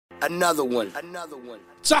Another one.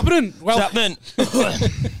 What's happening? Well, What's happening?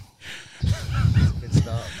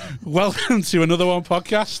 welcome to Another One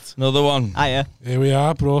podcast. Another one. Hiya. Here we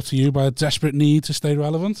are, brought to you by a desperate need to stay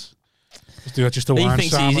relevant. Let's do just a He wine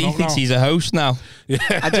thinks, Simon he up thinks now. he's a host now.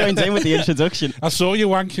 I joined in with the introduction. I saw you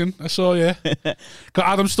wanking. I saw you. Got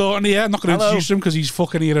Adam Staunton here. I'm not going to Hello. introduce him because he's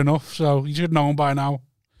fucking here enough. So you should know him by now.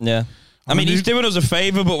 Yeah. I mean, he's doing us a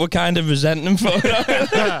favour, but we're kind of resenting him for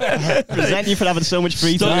it. Resent you for having so much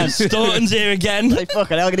free time. Staunton's here again. Like,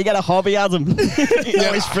 fucking hell, gonna get a hobby, Adam. He's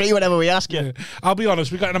always free whenever we ask you. Yeah. I'll be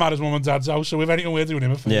honest, we got him at his mum and dad's house, so if anything, we're doing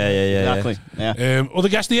him a favour. Yeah. Exactly. Yeah. Other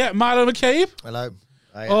guest here, Milo McCabe, Hello.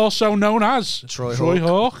 also known as Troy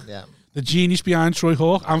Hawk. Yeah. The genius behind Troy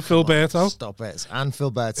Hawk and Phil Berto. Stop it. And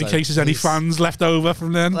Phil Berto. In case there's any Please. fans left over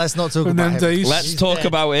from then. Let's not talk from about them him. days. Let's He's talk dead.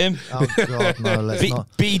 about him. Oh, God, no, let's not.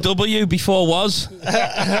 BW before was.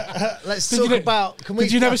 Let's Did talk you- about... Can we...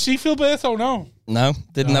 Did you never see Phil Berto? No. No,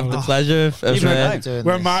 didn't have the pleasure of Even I doing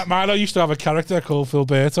When this? Milo used to have a character called Phil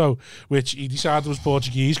Berto, which he decided was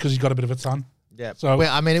Portuguese because he's got a bit of a tan. Yeah. So-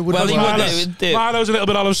 Well, I mean, it would Well, have he been would Milo's, do. Milo's a little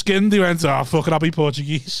bit olive skinned. He went, oh, fuck it, I'll be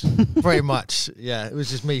Portuguese. pretty much. Yeah, it was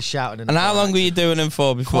just me shouting. in And the how car, long were you doing him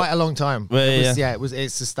for before? Quite a long time. Well, It was, yeah. It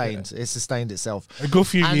sustained. It sustained itself. A good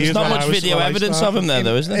few And years. There's not when much I was- video when I evidence started. of him there,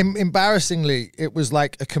 though, is there? Embarrassingly, it was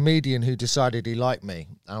like a comedian who decided he liked me.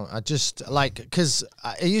 I just because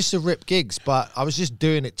I used to rip gigs, but I was just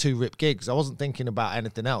doing it to rip gigs. I wasn't thinking about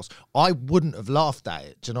anything else. I wouldn't have laughed at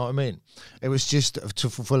it. Do you know what I mean? It was just to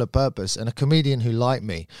fulfill a purpose. And a comedian who liked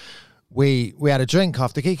me, we had a drink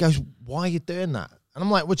after gig. He goes, "Why are you doing that?" And I'm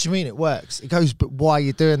like, "What do you mean it works?" He goes, "But why are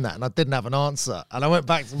you doing that?" And I didn't have an answer. And I went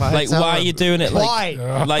back to my Like, hotel why are room. you doing it? Why?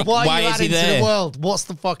 Like, Why why are you is he adding to there? the world? What's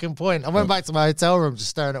the fucking point? I went back to my hotel room just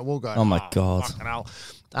staring at the wall going, Oh, my God. fucking hell.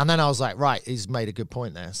 And then I was like, right, he's made a good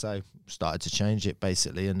point there. So started to change it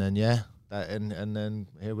basically. And then, and then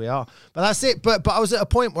here we are. But that's it. But I was at a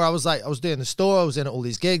point where I was like, I was doing the store, I was in all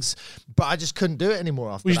these gigs, but I just couldn't do it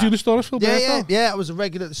anymore after Would you that. do the story, Phil Berto? Yeah. I was a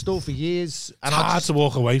regular at the store for years. And It's hard to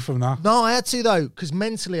walk away from that. No, I had to though, because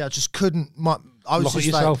mentally I just couldn't. I was Look at just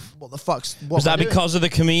yourself. like, what the fuck's... What Was am I that doing? because of the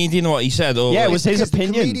comedian, what he said? Or Yeah, it was his Because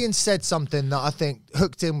opinion. The comedian said something that I think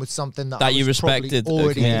hooked in with something that That I you was probably respected.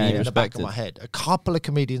 already Yeah, in you the back of respected. my head. A couple of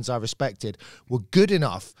comedians I respected were good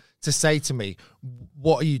enough to say to me,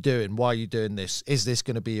 "What are you doing? Why are you doing this? Is this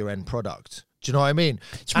going to be your end product?" Do you know what I mean?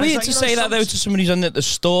 It's weird to say that, though, to somebody who's at the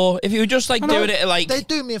store. If you were just, like, I know. doing it, like... They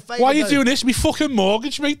do me a favor. Why are you though. doing this? Me fucking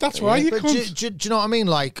mortgage, mate. That's why you But can't. do you know what I mean?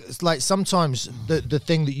 Like sometimes the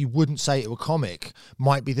thing that you wouldn't say to a comic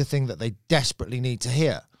might be the thing that they desperately need to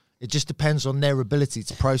hear. It just depends on their ability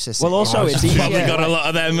to process Well, it. also, it's He's probably easier. got a lot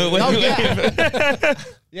of them. Oh, yeah.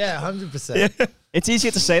 Yeah, 100%. It's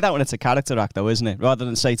easier to say that when it's a character act, though, isn't it? Rather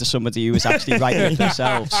than say to somebody who is actually writing it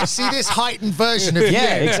themselves. You see this heightened version of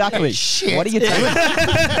Yeah, you? exactly. Shit. What are you doing?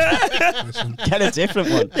 Get a different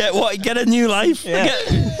one. Yeah, what? Get a new life. Yeah.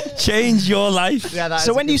 Change your life. Yeah, that So is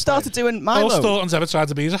a when good you started doing All Milo, Staunton's ever tried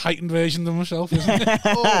to be is a heightened version of himself, isn't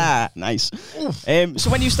it? nice. So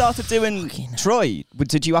when you started doing Troy,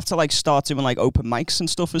 did you have to like start doing like open mics and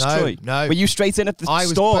stuff as No, Troy? no. Were you straight in at the I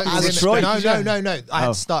was store put- as in- Troy? No. I had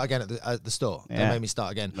Oh. to start again at the store. They Yeah. made me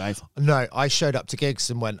start again. Right. No, I showed up to gigs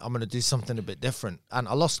and went, I'm going to do something a bit different. And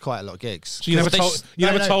I lost quite a lot of gigs. So you never They told s- you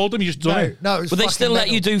No, never no. told them, you just done it. No, it was But they fucking still let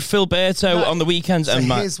mental. you do Philberto No. on the weekends. So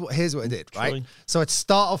And here's what I did, right? Troy. So I'd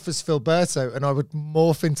start off as Philberto and I would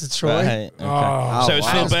morph into Troy. Right, okay. Oh, So it's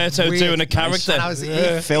wow. Philberto Weird. doing a character. And I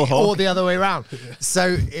was Phil Hawk. or the other way around.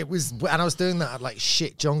 So it was, and I was doing that at like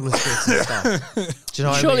shit jungle skits and stuff. Do you know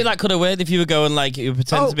what I Surely mean? that could have worked if you were going like you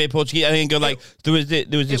pretend Oh. to be a Portuguese and then go like there was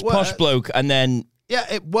this posh worked. bloke and then Yeah,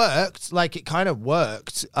 it worked. Like it kind of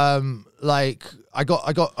worked. Like I got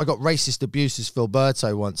racist abuse as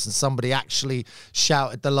Philberto once, and somebody actually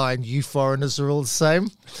shouted the line, "You foreigners are all the same."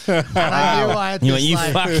 And I knew I had you this, went, you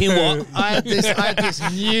like, fucking what? I had this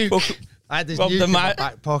nuke. I had this Rob nuke the in my ma-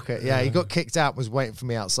 back pocket. Yeah, he got kicked out. Was waiting for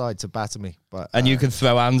me outside to batter me. But And you can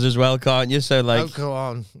throw hands as well, can't you? So like, oh, go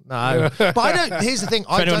on, no. But I don't. Here's the thing.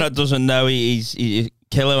 for I anyone don't. that doesn't know, he's a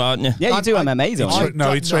killer, aren't you? Yeah, you do I- MMA, don't you?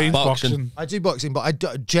 No, he trains Boxing. boxing. I do boxing, but I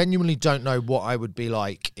genuinely don't know what I would be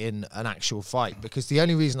like in an actual fight, because the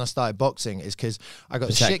only reason I started boxing is because I got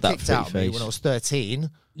the Protect shit that kicked out of me face. when I was 13.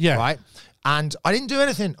 Yeah. Right? And I didn't do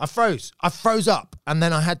anything. I froze up. And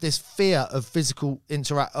then I had this fear of physical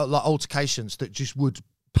like altercations that just would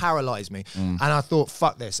paralyze me. And I thought,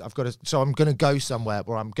 fuck this. So I'm going to go somewhere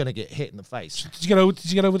where I'm going to get hit in the face. Did you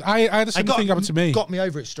get over? I had a similar thing happen to me. Got me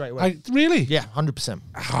over it straight away. Really? Yeah,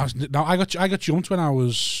 100%. No, I got jumped when I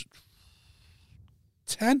was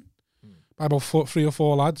 10. by about 3 or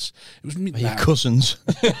 4 lads. It was me. Your cousins.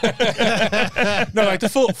 No, like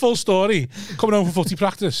the full story. Coming home from footy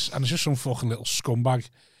practice, and it's just some fucking little scumbag,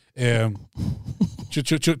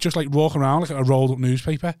 just like walking around like a rolled up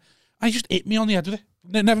newspaper. And he just hit me on the head with it.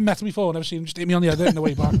 Never met him before, never seen him. Just hit me on the head on the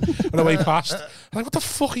way back, on the way past. I'm like, what the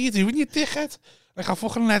fuck are you doing, you dickhead? Like, I'll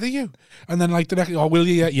fucking leather you. And then like the next, oh, will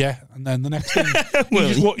you? Yeah. And then the next thing,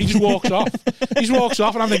 he just walks off. He just walks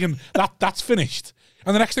off, and I'm thinking that's finished.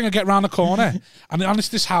 And the next thing I get round the corner, and it's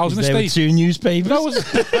this housing estate. 2 newspapers. That was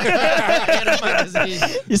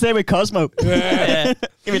You stay with Cosmo. Yeah.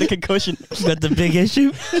 Give me the concussion. Got the big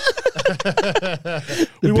issue.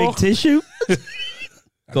 The big tissue.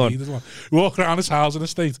 Go on. We walk around this housing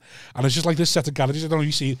estate, and it's just like this set of garages. I don't know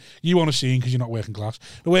if you want to see because you're not working class.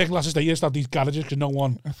 The working class estate used to have these garages because no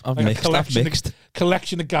one. I've like mixed.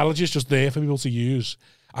 Collection of garages just there for people to use.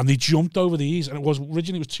 And they jumped over these, and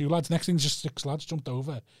originally it was 2 lads. Next thing, just 6 lads jumped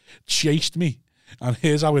over, chased me, and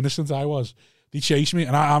here's how innocent I was. They chased me,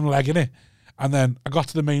 and I'm legging it. And then I got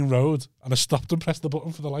to the main road, and I stopped and pressed the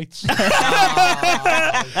button for the lights.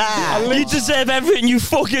 You deserve everything you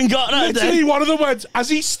fucking got that day. Literally, one of them went as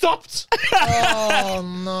he stopped. Oh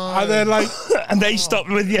no! And then like, And they stopped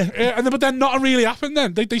with you. but then nothing really happened.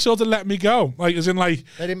 Then they sort of let me go, like as in like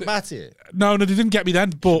They didn't bat it. no, they didn't get me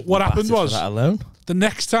then. But what happened was That alone. the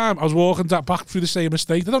next time I was walking back through the same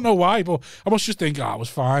estate. I don't know why, but I must just think, I was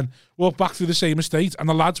fine. Walked back through the same estate, and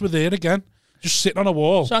the lads were there again, just sitting on a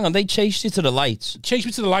wall. So hang on, they chased you to the lights. Chased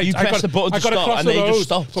me to the light. You pressed the button to stop, across and the they road, just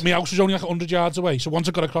stopped. But my house was only like 100 yards away. So once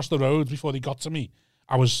I got across the road before they got to me,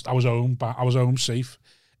 I was home. I was home safe.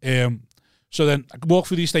 So then I walked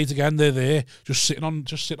through the estate again. They're there, just sitting on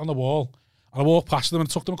the wall. And I walked past them, and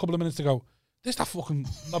it took them a couple of minutes to go, "There's that fucking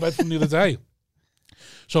knobhead from the other day."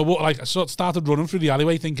 So I sort of started running through the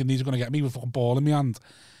alleyway, thinking these are going to get me with a fucking ball in my hand.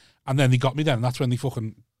 And then they got me. Then and that's when they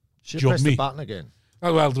fucking Should jumped press me. the button again.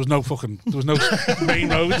 Oh well, there was no main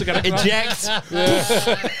road to get across. Eject.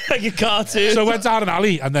 Like a cartoon. So I went down an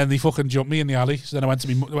alley, and then they fucking jumped me in the alley. So then I went to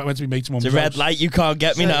me mate's mum's It's a red house. light. You can't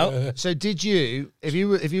get me now. So did you? If you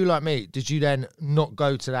were like me, did you then not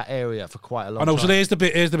go to that area for quite a long I know. time? So here's the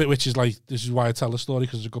bit which is like, this is why I tell the story,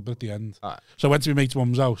 because there's a good bit at the end. Alright. So I went to my mate's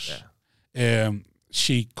mum's house. Yeah.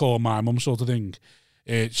 She called my mum, sort of thing.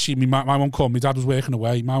 My mum come. My dad was working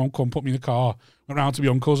away. My mum come, put me in the car, went round to my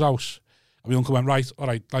uncle's house. And my uncle went, right, all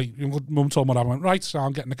right. Like, mum told me, I went, right, so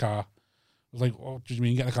I'm getting the car. I was like, what do you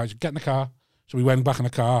mean get in the car? She said, get in the car. So we went back in the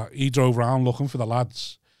car. He drove around looking for the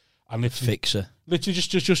lads. And Fixer. literally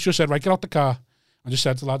just said, right, get out the car. And just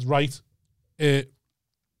said to the lads, right,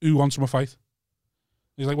 who wants him a fight?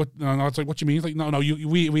 He's like, what? No, it's like, what do you mean? He's like, no,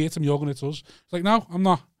 we hit him, you're going to hit us. He's like, no, I'm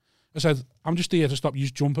not. I said, I'm just here to stop you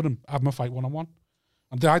jumping him, have him a fight one-on-one.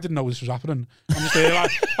 And I didn't know this was happening.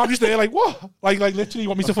 I'm just there like, what? Like literally, you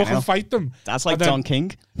want me to fucking fight them? That's like And then- Don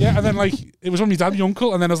King. Yeah, and then like, it was on my dad, my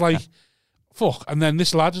uncle, and then I was like, fuck. And then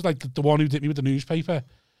this lad is like the one who hit me with the newspaper.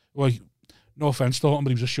 Well, no offense to him, but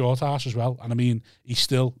he was a short ass as well. And I mean, I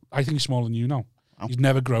think he's smaller than you now. Wow. He's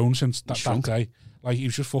never grown since that shrunk. day. Like, he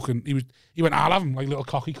was just fucking, he went, I'll have him, like little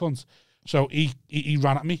cocky cunt. So he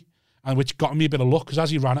ran at me, and which got me a bit of luck, because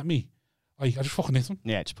as he ran at me, like, I just fucking hit him.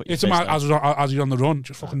 Yeah, just put your Hit him face as he was on the run,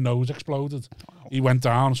 just fucking nose exploded. He went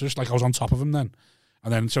down, so just like I was on top of him then.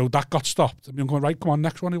 And then, so that got stopped. And I'm going, right, come on,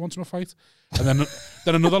 next one, who wants him a fight? And then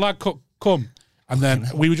then another lad come, and then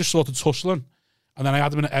we were just sort of tussling. And then I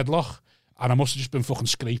had him in an headlock, and I must have just been fucking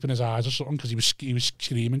scraping his eyes or something, because he was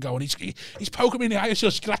screaming, going, he's poking me in the eye, or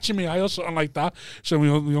scratching me eye, or something like that. So my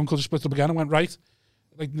uncle just split up again and went, right,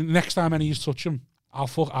 like, the next time any of you touch him, I'll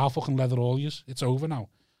fucking leather all yous. It's over now.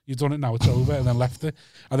 You've done it now, it's over, and then left it.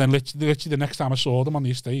 And then literally the next time I saw them on the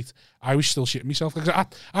estate, I was still shitting myself. Because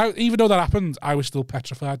I even though that happened, I was still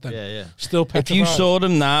petrified then. Yeah. Still If petrified. you saw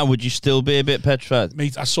them now, would you still be a bit petrified?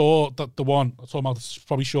 Mate, I saw the one, I told him it's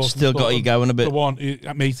probably short. Still got you going a bit. The one,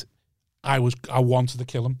 mate, I wanted to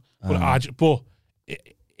kill him. But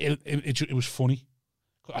it was funny.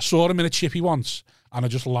 I saw him in a chippy once, and I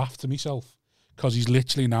just laughed to myself. Because he's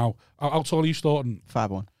literally now, how tall are you, Staunton?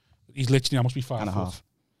 5'1". He's literally, I must be 5 And a foot. half.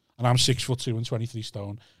 And I'm 6'2" and 23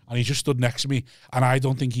 stone. And he just stood next to me, and I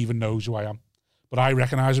don't think he even knows who I am. But I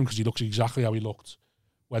recognise him because he looks exactly how he looked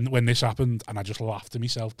when this happened, and I just laughed to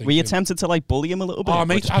myself. Thinking, Were you tempted to like bully him a little bit? oh, or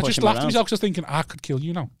mate, I push just him laughed to around? myself because I was thinking, I could kill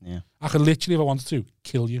you now. Yeah. I could literally, if I wanted to,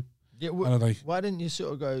 kill you. Yeah, And I'm like, why didn't you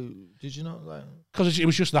sort of go? Did you not like? because it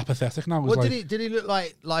was just that pathetic now. It was What like, did he look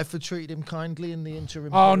like? Life had treated him kindly in the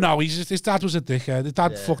interim. oh, period? no, his dad was a dickhead. His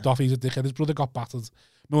dad Yeah. fucked off, he's a dickhead. His brother got battered.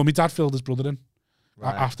 No, my dad filled his brother in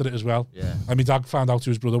Right. after it as well. Yeah. And my dad found out who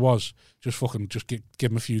his brother was, just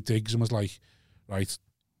give him a few digs and was like, right,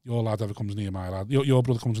 your lad ever comes near my lad, your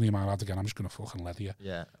brother comes near my lad again, I'm just going to fucking leather you.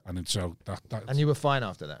 Yeah. And then so that. And you were fine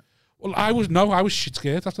after that? Well, I was shit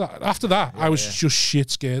scared after that. After that, I was just shit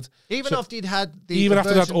scared. Even after you'd had the even after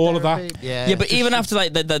that, aversion all of that. therapy? Yeah. Yeah, but even after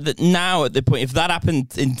like the now at the point, if that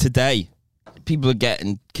happened in today, people are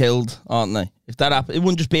getting killed, aren't they? If that happened, it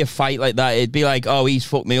wouldn't just be a fight like that. It'd be like, oh, he's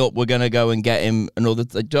fucked me up. We're gonna go and get him another.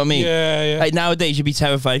 Like, do you know what I mean? Yeah. Like nowadays, you'd be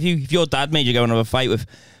terrified if your dad made you go and have a fight with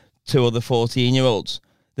 2 other 14-year-olds.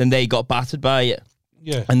 Then they got battered by it.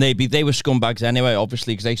 Yeah. And they were scumbags anyway,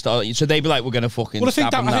 obviously, because they started. So they'd be like, we're gonna fucking. Well,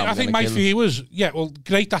 I think my fear was, well,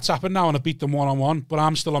 great, that's happened now, and I beat them 1-on-1, but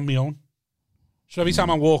I'm still on my own. So every time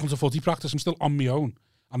I'm walking to footy practice, I'm still on my own,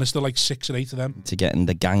 and there's still like 6 or 8 of them. To get in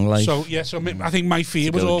the gang life. So I think my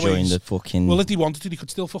fear was join always, the fucking. well, if they wanted to, they could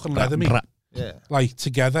still fucking leather me, Yeah. like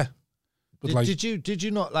together. But Did you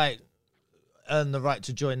not like earn the right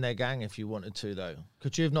to join their gang if you wanted to though?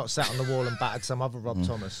 Could you have not sat on the wall and battered some other Rob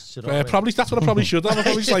Thomas? You know what I mean? probably that's what I probably should have. I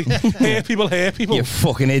probably just like hear people. You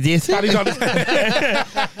fucking idiot. Carried on.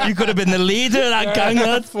 You could have been the leader of that gang,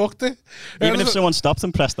 lad. Fucked it. Even if someone stopped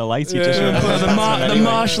and pressed the lights, you just Yeah. remember. The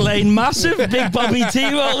Marsh Lane massive, big Bobby T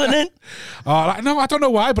rolling in. No, I don't know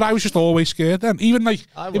why, but I was just always scared then. Even like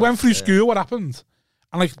it went through school, what happened,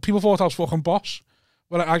 and like people thought I was fucking boss.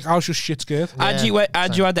 Well, I was just shit scared. Had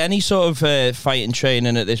you had any sort of fighting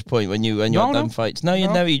training at this point when you had them fights? No, you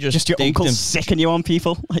never. You just your digged uncle them. sicking you on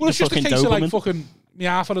people. Like Well, it's just a case of like Doberman. fucking. My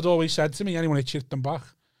half had always said to me, anyone hits you, hit them back,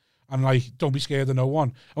 and like don't be scared of no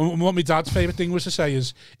one. And what my dad's favourite thing was to say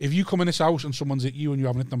is, if you come in this house and someone's hit you and you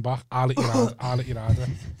haven't hit them back, I'll hit you harder. I'll hit you harder.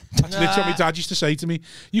 That's literally what my dad used to say to me.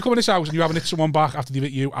 You come in this house and you haven't hit someone back after they've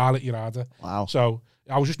hit you, I'll hit you harder. Wow. So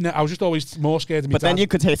I was just always more scared of me. But then you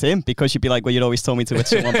could hit him because you'd be like, well, you'd always told me to hit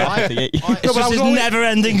someone back. It's just this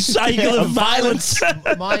never-ending cycle of violence.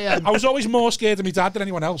 I was always more scared of my dad than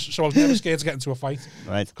anyone else, so I was never scared to get into a fight.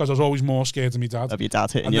 Right. Because I was always more scared of my dad. Of your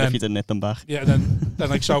dad hitting And you then- if you didn't hit them back. Yeah, then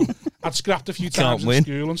like so, I'd scrapped a few times in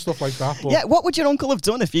school and stuff like that. But Yeah, what would your uncle have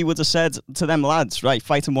done if he would have said to them lads, right,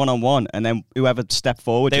 fight him 1-on-1, and then whoever stepped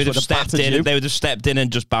forward They would just have stepped in. you? They would have stepped in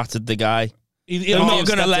and just battered the guy. They're They're not stepped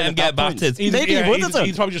going to in let at him get that point. battered. Maybe he would have done.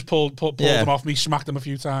 He'd probably just pulled them off me, smacked them a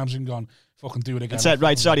few times, and gone fucking do it again. And said,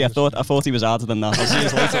 right, sorry, I thought he was harder than that. I'll see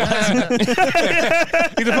you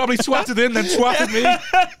later. He'd have probably twatted in, then twatted me.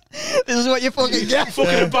 This is what you fucking get.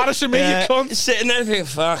 Fucking embarrassing me, you cunt. Sitting there thinking,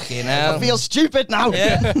 fucking hell. I feel stupid now.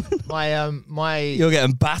 Yeah. My You're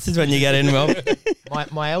getting battered when you get in, Rob.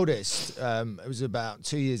 my eldest, it was about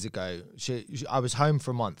 2 years ago. I was home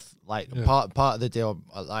for a month. Like part of the deal,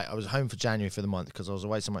 like I was home for January for the month because I was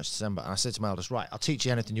away so much December. And I said to my eldest, right, I'll teach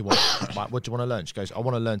you anything you want. Like, what do you want to learn? She goes, I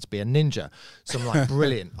want to learn to be a ninja. So I'm like,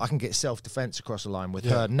 brilliant. I can get self-defense across the line with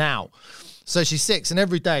her now. So she's 6, and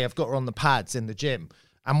every day I've got her on the pads in the gym.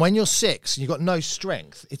 And when you're 6 and you've got no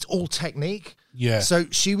strength, it's all technique. Yeah. So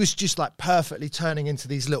she was just like perfectly turning into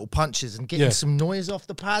these little punches and getting some noise off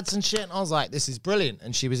the pads and shit. And I was like, this is brilliant.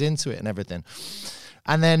 And she was into it and everything.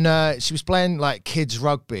 And then she was playing like kids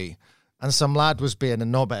rugby, and some lad was being a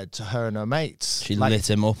knobhead to her and her mates. She like, lit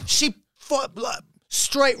him up. She fought like,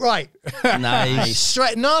 straight right. Nice.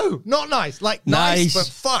 Straight. No, not nice. Like Nice. nice, but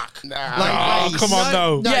fuck. Oh, come on,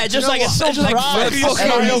 no. Yeah, do just you know like what? just like I'll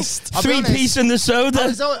be honest. 3-piece in the I soda.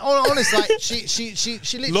 was honest, like she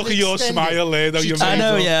literally Look at your extended. smile there, though. She You're I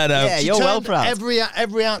know, yeah, I know. Yeah, She you're well turned proud.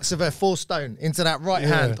 every ounce of her 4 stone into that right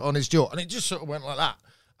hand on his jaw, and it just sort of went like that,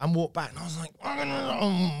 and walked back, and I was like,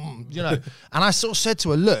 you know, and I sort of said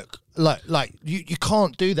to her, look, like you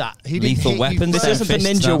can't do that. He didn't Lethal hit weapon. You This first. isn't the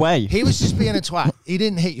Fists ninja now. way. He was just being a twat. He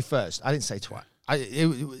didn't hit you first. I didn't say twat. I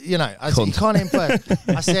said, you can't hit him first.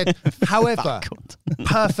 I said, however,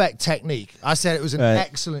 perfect technique. I said it was an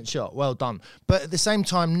excellent shot. Well done. But at the same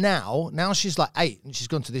time, now she's like 8 and she's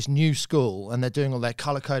gone to this new school and they're doing all their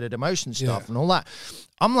color-coded emotion stuff and all that.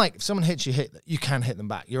 I'm like, if someone hits you, you can hit them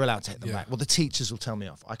back. You're allowed to hit them back. Well, the teachers will tell me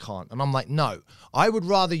off. I can't. And I'm like, no, I would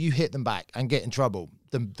rather you hit them back and get in trouble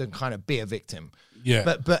than kind of be a victim. Yeah.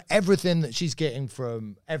 But everything that she's getting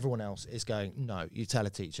from everyone else is going, no, you tell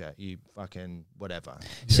a teacher, you fucking whatever.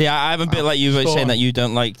 See, I'm a bit like you saying that you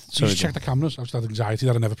don't like. You Sorry, just check the cameras. I just had anxiety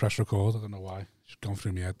that I never pressed record. I don't know why. It's gone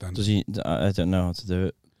through my head then. does he? I don't know how to do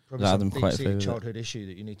it. Probably Adam some quite deep-seated favourite. childhood issue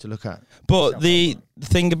that you need to look at. But the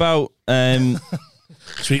thing about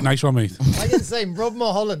Sweet, nice one, mate. I get the same. Rob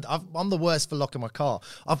Mulholland, I'm the worst for locking my car.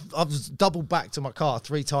 I've doubled back to my car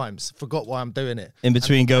 3 times, forgot why I'm doing it. in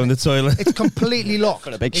between going to the toilet, It's completely locked.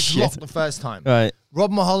 a big It's shit. locked the first time. right? Rob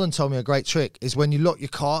Mulholland told me a great trick is when you lock your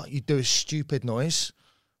car, you do a stupid noise,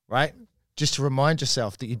 right? Just to remind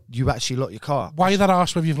yourself that you actually lock your car. Why are you that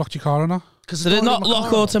arse whether you've locked your car or not? Because So they not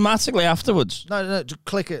lock automatically afterwards. No, just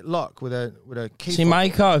click it lock with a key. See, my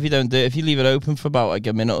car, if you don't do it, if you leave it open for about like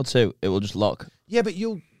a minute or two, it will just lock. Yeah,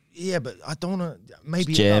 but I don't want to.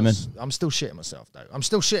 Maybe It's German. I'm still shitting myself though. I'm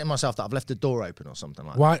still shitting myself that I've left the door open or something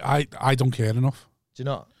like that. Why? I don't care enough. Do you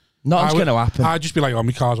not? Nothing's going to happen. I'd just be like, oh,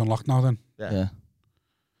 my car's unlocked now then. Yeah.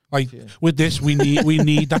 Like, with this, we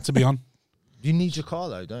need that to be on. You need your car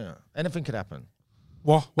though, don't you? Anything could happen.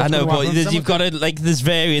 What? I What's know, gonna but happen? you've got to, like, there's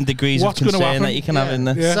varying degrees of What's gonna concern happen? that you can have in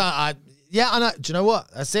there. Yeah. So I know. Do you know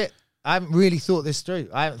what? That's it. I haven't really thought this through.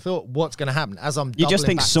 I haven't thought what's going to happen as I'm. You just doubling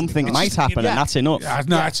think back to something the- might happen, yeah. and that's enough. Yeah,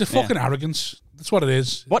 no, it's a fucking arrogance. That's what it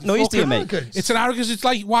is. What noise do you make? Arrogance. It's an arrogance. It's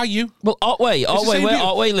like, why you? Well, Otway, the same where deal.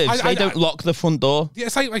 Otway lives, I- they don't lock the front door. Yeah,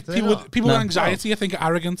 it's like they people not? with No. anxiety, I think, are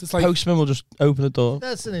arrogant. It's like, Postman will just open the door.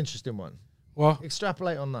 That's an interesting one. what?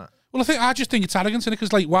 Extrapolate on that. Well, I just think it's arrogance in it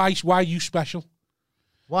because, like, why are you special?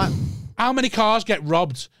 What? How many cars get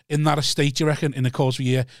robbed in that estate, you reckon, in the course of a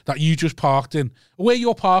year that you just parked in? Where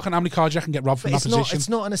you're parking, how many cars you reckon get robbed from But that position? it's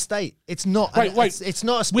not an estate. It's not. Wait, It's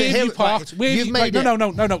not a. Where have here- you parked? right, Where have you've you, made it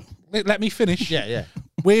no. Let me finish. Yeah.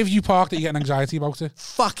 Where have you parked that you get anxiety about it?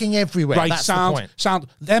 Fucking everywhere. Right, That's the point. sound.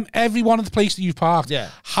 Every one of the places that you've parked. Yeah.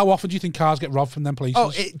 How often do you think cars get robbed from them places?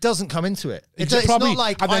 Oh, it doesn't come into it. It's Probably. not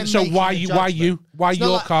like And then, I'm so making why a you? judgment. Why It's not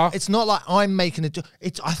your like- car? It's not like I'm making a.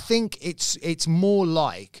 I think it's more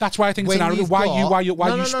like. That's why I think it's when an arrogance. you've Why got- you? Why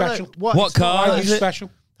No, you no, no, no. special? What What it's not car Why are like- you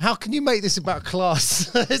special? How can you make this about class?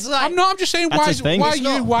 It's like I'm just saying That's why. his thing. Why It's you?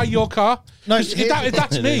 not. Why your car? No, 'Cause here's the if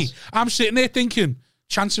that's thing. me. It is. I'm sitting there thinking,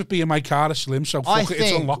 chance of being my car is slim, so I fuck it, it's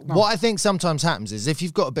think unlocked now. what I think sometimes happens is if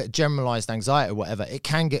you've got a bit of generalized anxiety or whatever, it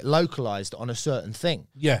can get localized on a certain thing.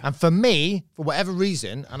 Yeah. And for me, for whatever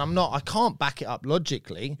reason, and I can't back it up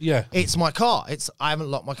logically. Yeah. It's my car. I haven't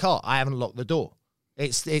locked my car. I haven't locked the door.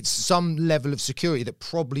 It's some level of security that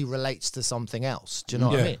probably relates to something else. Do you know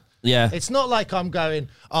what I Yeah. mean? Yeah. It's not like I'm going,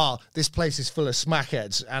 this place is full of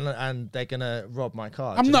smackheads and they're gonna rob my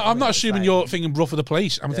car. Do I'm you know not. what I I'm mean? not It's assuming like- you're thinking rough of the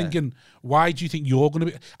place. I'm thinking, why do you think you're going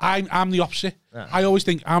to be? I'm the opposite. I always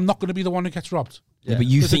think I'm not going to be the one who gets robbed. Yeah, but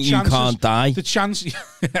you Because think you can't die. The chance.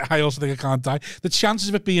 I also think I can't die. The chances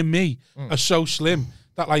of it being me are so slim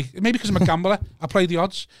that, like, maybe because I'm a gambler, I play the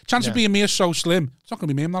odds. Chance of being me is so slim. It's not going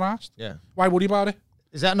to be me. I'm not asked. Yeah. Why worry about it?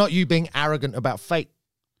 Is that not you being arrogant about fate?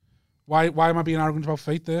 Why am I being arrogant about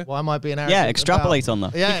fate there? Why am I being arrogant? Yeah, extrapolate on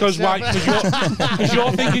that. Yeah, Because why? Because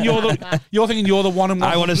you're thinking you're the one in 100.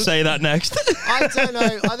 I want to say that next. I don't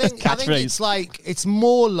know. I think Catchphrase. it's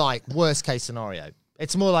more like worst case scenario.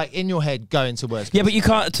 It's more like in your head going to worst. Yeah, but you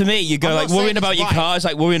can't. To me, you go I'm like not saying worrying about it's your right. car. It's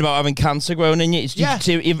like worrying about having cancer growing in you. It's Yeah.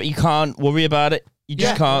 you can't worry about it. You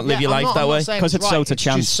just can't live your life that way. Because it's so to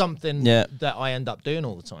chance. Just something Yeah. that I end up doing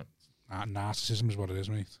all the time. Narcissism is what it is,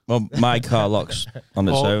 mate. Well, my car locks on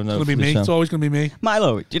its Oh, own. it's going to be me. hopefully, It's so. always going to be me.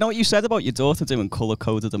 Milo, do you know what you said about your daughter doing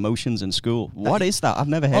colour-coded emotions in school? What is that? I've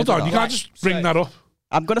never heard Hold of on, that. you can't just bring So- that up.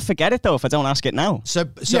 I'm going to forget it, though, if I don't ask it now. So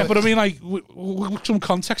Yeah, but I mean, like, some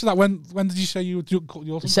context of that. When did you say you would do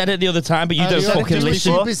your Said it the other time, but you don't you're fucking too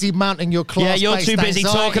listen. busy mounting your class. Yeah, you're too busy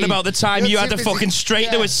talking about the time you had to fucking straight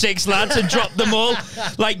there Yeah. with 6 lads and drop them all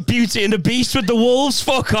like Beauty and the Beast with the wolves.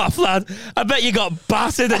 Fuck off, lad. I bet you got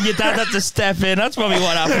battered and your dad had to step in. That's probably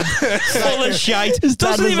what happened. Full of shite. His dad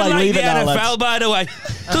Doesn't was even like, like "Leave the it now, NFL, lads." by the way.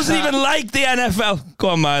 Doesn't even like the NFL. Go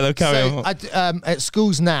on, Milo, carry So on. at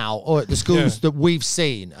schools now, or at the schools that we've seen,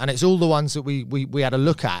 and it's all the ones that we had a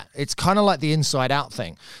look at, it's kind of like the inside out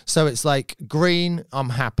thing. So it's like green, I'm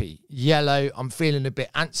happy. Yellow, I'm feeling a bit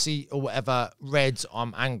antsy or whatever. Red,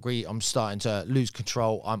 I'm angry. I'm starting to lose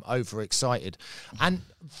control. I'm overexcited. And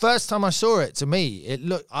first time I saw it, to me, it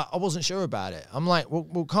looked, I wasn't sure about it. I'm like,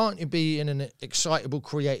 well, can't you be in an excitable,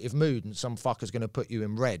 creative mood and some fucker's going to put you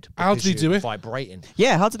in red? How because did he you're do it? Vibrating.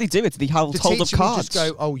 Yeah, how did he do it? Did he hold The up teacher cards? would just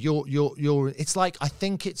go, "Oh, you're." It's like I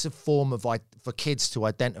think it's a form of for kids to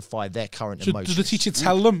identify their current So emotions. does the teacher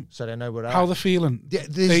tell them so they know what how they're feeling?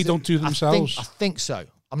 They don't do themselves. I think so.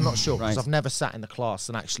 I'm not sure because Right. I've never sat in the class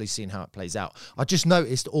and actually seen how it plays out. I just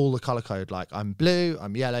noticed all the color code. Like I'm blue,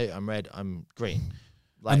 I'm yellow, I'm red, I'm green.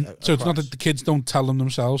 Like And so it's not across. that the kids don't tell them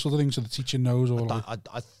themselves other things, so the teacher knows. Or like,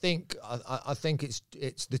 I think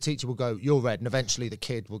it's the teacher will go, "You're red," and eventually the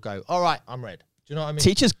kid will go, "All right, I'm red." Do you know what I mean?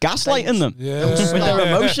 Teachers gaslighting them yeah. with their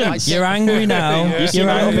emotions. You're angry now. Yeah. You seem You're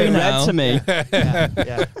angry angry red now. to me.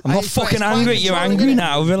 Yeah. I'm not fucking angry. You're angry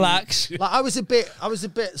now. Relax. Like I was a bit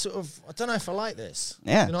sort of. I don't know if I like this.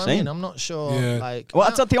 Yeah, you know what I same. mean. I'm not sure. Yeah. Like,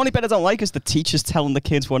 Well, the only bit I don't like is the teachers telling the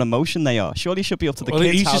kids what emotion they are. Surely it should be up to the Well,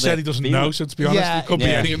 kids he how just said they're he doesn't feeling. know, so to be honest, Yeah, it could be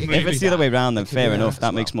Yeah. anything really. If it's the other way around, then fair be enough. that That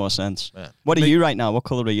as makes more sense. Yeah. What are you right now? What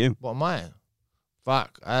colour are you? what am I?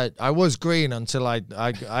 Fuck, I was green until I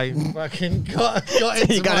fucking got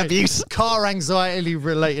into You got my abuse. car anxiety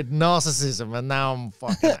related narcissism, and now I'm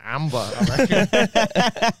fucking amber. I reckon.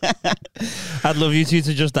 I'd love you two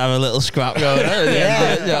to just have a little scrap going.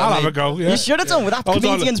 Yeah, I'll have a go. Yeah. You should have done with that Hold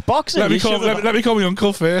on, comedian's boxing. Let me You call should've- let me call my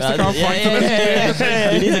uncle first. I can't fight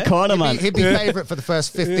him. You need a corner, man. He'd be favourite for the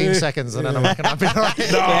first 15 seconds, and then I reckon I'd be alright. No,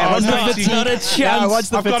 Yeah, once the 90. Not a chance. Yeah, once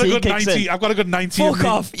the I've got a fatigue good kicks 90. in. I've got a good 90. in Fuck me.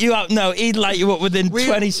 off. You have, no, he'd light you up within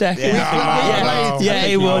 20 seconds. Yeah,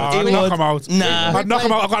 he would. I'd He knock would. him out. Nah. I'd knock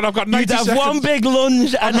him out. I've got 90 You'd have seconds. one big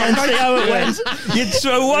lunge and then see how it went. You'd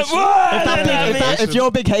throw one. If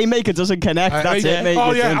your big haymaker doesn't connect, that's it, mate. Oh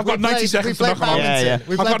You're yeah, done. I've got 90 seconds to knock him out. Yeah.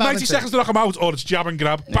 We I've played got 90 badminton. seconds to knock him out, or it's jab and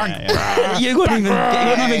grab. Bang. You wouldn't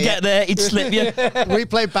even get there. He'd slip you. We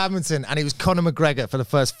played badminton, and he was Conor McGregor for the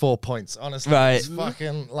first 4 points. Honestly, Right. it was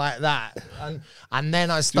fucking like that. And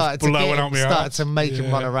then I started to blowing get out him, my started arse. to make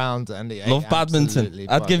him run around, and he Love ate badminton. absolutely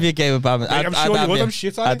I'd give you a game of badminton. Mate, I'm sure you would. I'm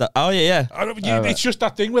shit at it. Oh yeah. It's just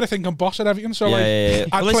that thing where I think I'm boss at everything. So like, Yeah.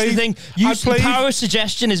 I Well, that's the thing. Power of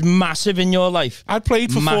suggestion is massive in your life. I played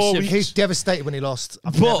for 4 Massive. weeks. He's devastated when he lost.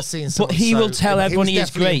 I've But- never seen but someone he so, will tell everyone he was is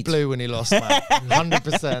definitely great. blue when he lost, man.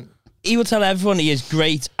 100%. He will tell everyone he is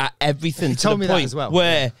great at everything. told to me the that point as well.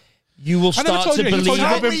 where you will I never start told to you. You told believe you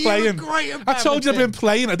I've it. been You were playing. great at I told you I've been badminton.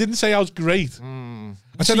 playing. I didn't say I was great. I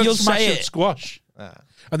said So I'd you'll smash say at it. squash.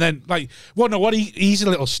 And then, like, well, no, what? He's a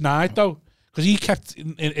little snide though, because he kept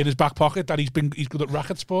in his back pocket that he's good at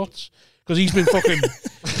racket sports. Because he's been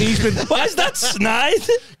Why is that snide?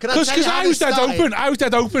 Can I tell you because how I was this dead started? open. I was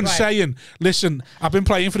dead open Right. saying, "Listen, I've been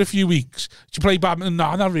playing for a few weeks. Do you play badminton?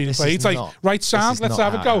 No, not really. This Play. is It's like not- right, this sound. is Let's not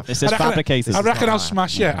have a how- go. This is I reckon- fabricated. I reckon I'll This is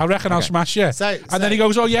smash you. I reckon I'll smash you. And then he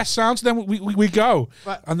goes, "Oh yes, sound." So then we go.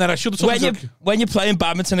 Right. And then I should have When you're playing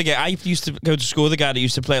badminton again, I used to go to school with a guy that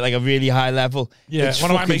used to play at like a really high level. Yeah, it's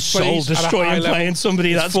one of my fucking mates plays soul at a high destroying level. playing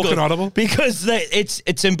somebody It's that's fucking good. horrible. Because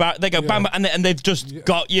it's embarrassing. They go bam, and they've just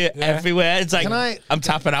got you everywhere. It's like I'm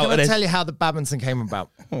tapping out Can of I this. tell you how the badminton came about?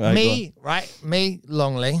 Right, Me,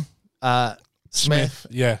 Longley, Smith,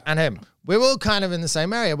 Yeah. and him. We're all kind of in the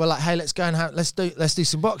same area. We're like, hey, let's go and let's do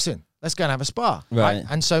some boxing. Let's go and have a spar. Right.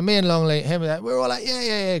 And so me and Longley, him, we're all like,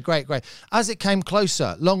 yeah, great. As it came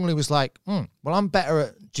closer, Longley was like, well, I'm better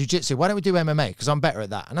at jiu-jitsu. Why don't we do MMA? Because I'm better at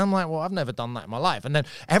that. And I'm like, well, I've never done that in my life. And then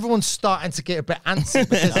everyone's starting to get a bit antsy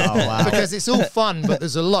because it's all fun, but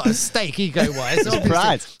there's a lot at stake ego-wise.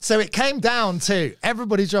 Pride. So it came down to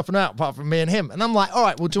everybody dropping out apart from me and him. And I'm like, all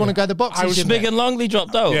right, well, do you want to go to the boxing I was gym Big then? and Longley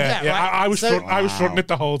dropped out. Yeah, Yeah, right. I was So- I was fronting it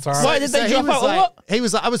the whole time. Why did they he drop was out or like, what? He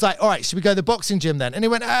was like, I was like, all right, should we go to the boxing gym then? And he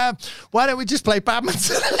went, why don't we just play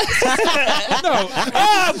badminton? No,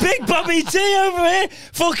 Ah, Big Bobby T over here.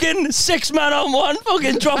 Fucking 6-man on one.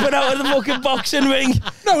 Fucking dropping out of the fucking boxing ring.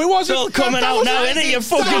 no, it wasn't. It's all coming That out wasn't now, it. innit, you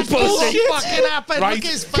fucking That's pussy? bullshit. Fucking happened. Right. Look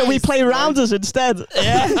at his Can we face. play rounders instead?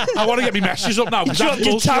 Yeah. I want to get my messages up now. 'cause Drop That's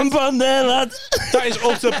your bullshit. tampon there, lad. That is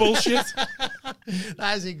utter bullshit.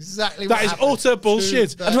 That is exactly That what is happened. utter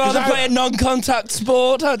bullshit. I'd rather play a non-contact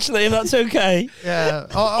sport, actually, if that's okay. Yeah.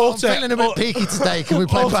 I'm Utter- feeling a bit peaky today. Can we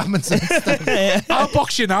play badminton instead? I'll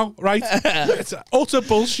box you now, right? It's utter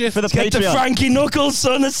bullshit. For the Get the Patreon. Frankie Knuckles,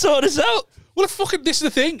 son, and sort us out. Well, fucking, this is the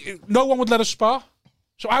thing. No one would let us spar.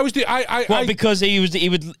 So I was the What? Because he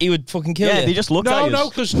would fucking kill Yeah, you. they just looked at you. no,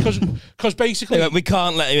 because basically They went, we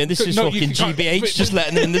can't let him in. This is No, you fucking can't- GBH, just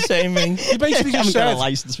letting him in the same ring. he basically just haven't got a said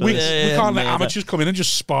license for we, this. we Yeah, can't let made amateurs come in and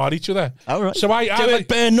just spar each other. All right. So I Do it like,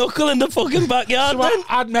 bare knuckle in the fucking backyard, so then.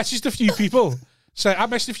 I'd messaged a few people. So I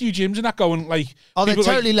messaged a few gyms and that going like. Oh, they people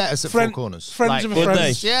totally like, let us at Four Corners. Friends Like, of a would friend.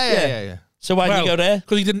 they? Yeah. So why did you go there?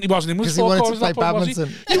 Because he wasn't in with Because he Four wanted Corners to at play that point, was he?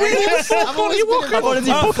 badminton. You were in with Four I've Corners. always You been walk in up. What does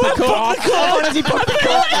he book the court? What does he book the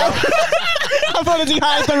court now? I thought he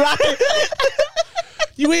hired the racket.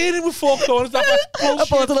 You were in with Four Corners. That's I bullshit.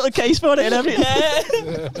 bought a little case for it and everything.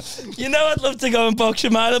 Yeah. You know, I'd love to go and box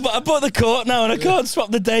your man, but I bought the court now and I can't swap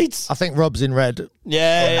the dates. I think Rob's in red.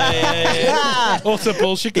 Yeah. Utter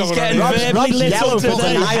bullshit going He's on. getting here. verbally Rob's lit yellow up for the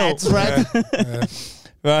today. night. Head's red.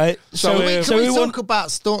 Right. So, Can we who talk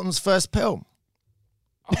about Staunton's first pill?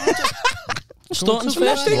 Staunton's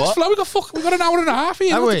Let first? things flow. We got an hour and a half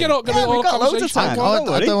here. Have to we? get up. Get Yeah, it we all got loads of conversation. time. I don't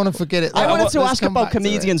worry. don't want to forget it. I wanted to Let's ask come about back to it.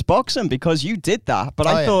 comedians boxing because you did that, but Oh,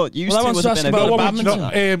 I yeah. thought you Well, I two want would to have ask been a about bit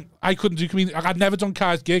badminton. I couldn't do comedian. I'd never done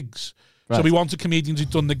Kai's gigs, so Right. we wanted comedians who'd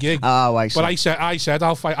done the gig. Oh, I see. But I said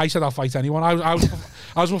I'll fight anyone. I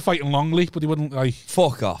was fighting Longley, but he wouldn't like.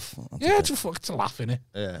 Fuck off. Yeah, it's a laugh, innit?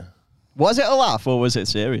 Yeah. Was it a laugh or was it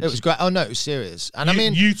serious? It was great. Oh, no, it was serious. And I You-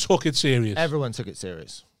 mean, you took it serious. everyone took it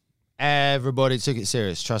serious. Everybody took it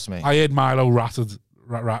serious. Trust me. I heard Milo ratted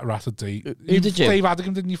D. Who did you? Dave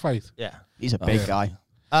Adigan, didn't you fight? Yeah. He's a big guy.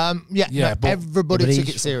 Yeah, but- everybody but took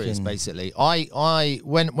he's it serious. fucking- Basically,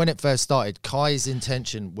 when it first started, Kai's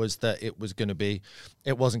intention was that it wasn't going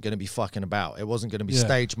to be fucking about. It wasn't going to be Yeah.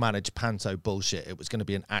 stage managed panto bullshit. It was going to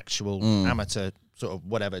be an actual amateur sort of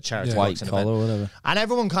whatever charity Yeah. White boxing collar, event. whatever. And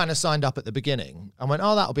everyone kind of signed up at the beginning and went,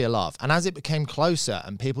 "Oh, that'll be a laugh." And as it became closer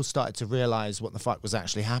and people started to realize what the fuck was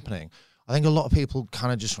actually happening, I think a lot of people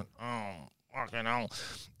kind of just went, "Oh, fucking hell!"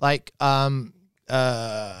 Like,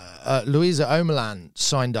 Louisa Omerlan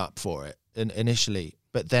signed up for it initially,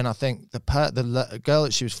 but then I think the girl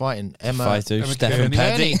that she was fighting, Emma Fighter, Stephen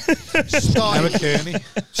Kearney. Petty.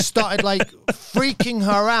 started like freaking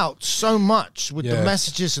her out so much with the Yeah.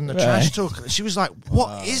 messages and the trash talk. She was like,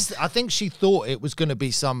 "What is that?" I think she thought it was going to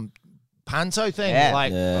be some panto thing, Yeah.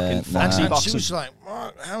 like. Yeah, Fucking fancy nah. And she boxing. was like,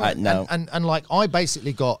 "What? How?" No. And like I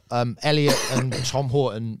basically got Elliot and Tom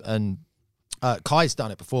Horton and Kai's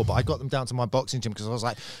done it before, but I got them down to my boxing gym because I was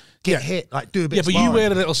like, get hit, like do a bit. Yeah, of but you sparring.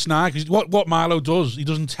 wear a little snag. 'Cause what Milo does, he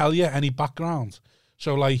doesn't tell you any background.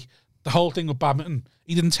 So like the whole thing with badminton,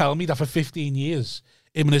 he didn't tell me that for 15 years.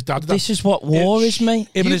 Him and his dad. This is what war is, mate.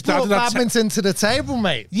 Him and You his dad. brought badminton to the table,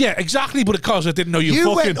 mate. Yeah, exactly. But because I didn't know you You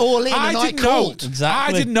fucking. went all in and I didn't know. called.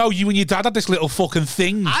 Exactly. I didn't know you and your dad had this little fucking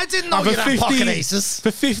thing. I didn't know And for you had pocket aces.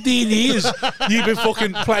 For 15 years, you've been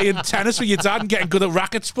fucking playing tennis with your dad and getting good at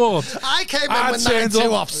racket sport. I came in I with turned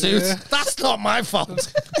 92 up. offsuit. Yeah. That's not my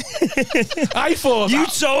fault. I thought. You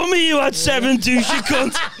told me you had 7 douche, you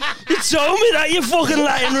cunt. You told me that, you fucking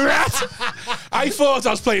lying rat. I thought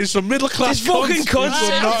I was playing some middle class This fucking cunt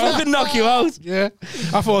fucking knock you out. Yeah,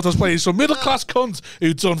 I thought I was playing some middle class cunt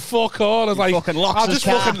who'd done fuck all. I was like, fucking locks I'll his just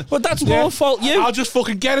car. fucking. But that's more fault you. I'll just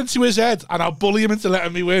fucking get into his head and I'll bully him into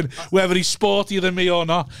letting me win, whether he's sportier than me or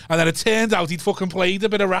not. And then it turned out he'd fucking played a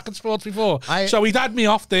bit of racket sports before, so he'd had me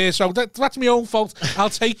off there. So that's my own fault. I'll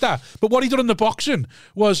take that. But what he done in the boxing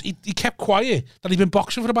was he kept quiet that he'd been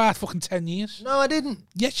boxing for about fucking 10 years. No, I didn't.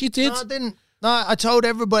 Yes, you did. No, I didn't. No, I told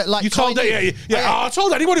everybody. Like You told Kai that, did. yeah. Oh, I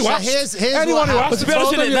told anyone who So asked. here's anyone what who happened. asked. To be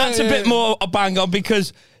honest with you, Yeah, that's a bit more a bang on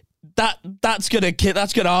because that's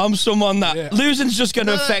gonna harm someone. That Yeah. losing's just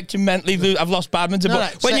gonna No, no. affect you mentally. I've lost badminton, No, but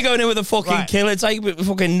no, when so- you're going in with a fucking Right. kill, it's like with a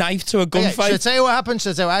fucking knife to a Okay, gunfight. should I tell you what happened?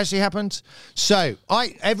 Should I tell you what actually happened? So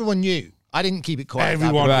everyone knew. I didn't keep it quiet.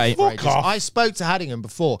 Everyone, Right. For fuck ages. off. I spoke to Haddingham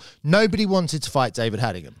before. Nobody wanted to fight David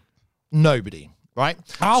Haddingham. Nobody. Right?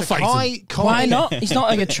 I'll fight him. Why not? He's not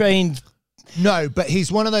like a trained. No, but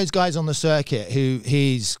he's one of those guys on the circuit who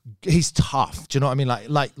he's tough. Do you know what I mean?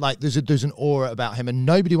 Like there's an aura about him, and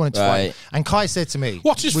nobody wanted to fight Right. him. And Kai said to me,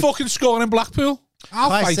 What's his fucking score in Blackpool? I'll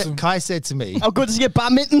fight him. Kai said to me, How good is your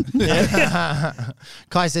badminton?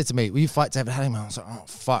 Kai said to me, "Will you fight David Haddingham?" I was like, "Oh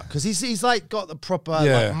fuck," because he's like got the proper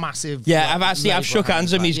Yeah. like, massive. Yeah, like, I've shook label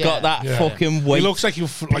hands with him. He's like, got that Yeah. fucking weight. He looks like you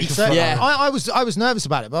So Yeah. I was nervous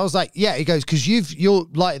about it, but I was like, yeah. He goes, because you're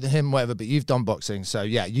lighter than him, whatever, but you've done boxing, so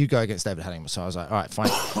yeah, you go against David Haddingham. So I was like, all right, fine.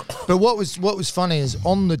 But what was funny is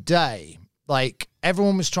on the day, like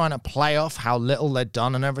everyone was trying to play off how little they'd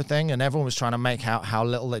done and everything, and everyone was trying to make out how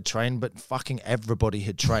little they'd trained, but fucking everybody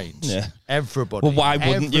had trained. Yeah. Everybody. Well, why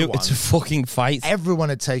wouldn't you? Everyone. It's a fucking fight. Everyone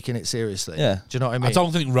had taken it seriously. Yeah. Do you know what I mean? I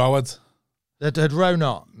don't think Roward. Had Rowe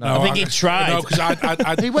not? No. I think he tried. No, because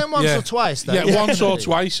I He went once or twice, though. Yeah, once or Definitely.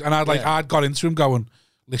 twice, and Yeah. I'd got into him going,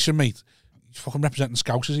 listen, mate, you're fucking representing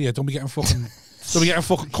Scousers here. Don't be getting fucking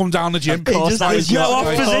come down the gym. Of course, that was your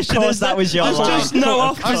opposition, Of course, is that was your There's line. just no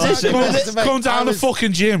opposition. I with was- it. Come down I the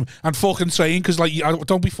fucking gym and fucking train, because like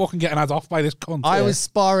don't be fucking getting had off by this cunt. I was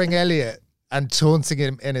sparring Elliot and taunting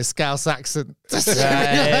him in a Scouse accent to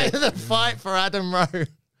simulate the fight for Adam Rowe.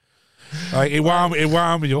 Like, it wound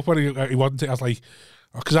me up when he wasn't. I was like,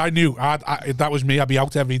 because I knew that was me. I'd be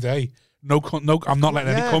out every day. No, I'm not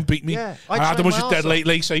letting any Yeah, cunt beat me. yeah. I And Adam trained was my just dead arse off.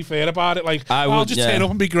 laissez-faire about it. Like, I I'll would, just yeah. turn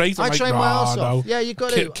up and be great. I'm I like, trained my arse no. off. Yeah, you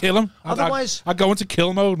got to. Kill him. Otherwise- I'd go into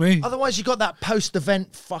kill mode, me. Otherwise, you got that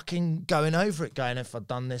post-event fucking going over it, going, if I'd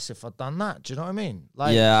done this, if I'd done that. Do you know what I mean?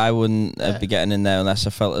 Like, Yeah, I wouldn't be getting in there unless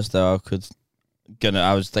I felt as though I could.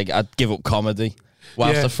 I was like, I'd give up comedy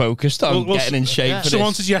whilst Yeah. I focused on Well, getting in shape yeah. for Someone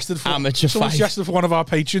this suggested for amateur someone fight. suggested for one of our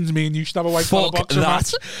patrons, me and you should have a white collar Fuck boxing that.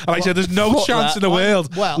 match. And I said, "There's no Fuck chance that. in the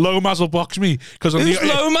world Well- Lomas will box me because I'm Who's the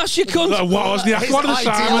Lomas, you cunt? what was the His one of the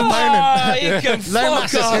ideal Simon? opponent. Ah, you can Lomas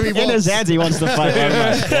fuck is off. who he In wants. his head, he wants to fight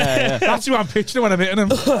Lomas. Yeah. That's who I'm pitching when I'm hitting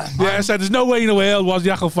him. Yeah, I said, "There's no way in the world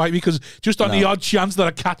Wozniak will fight me because just on the odd chance that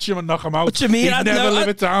I catch him and knock him out, What do you mean? he'd I'd never know- live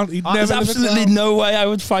it down. He'd There's never live it absolutely down." no way I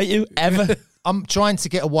would fight you ever. I'm trying to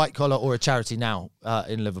get a white collar or a charity now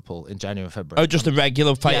in Liverpool in January and February. Oh, just a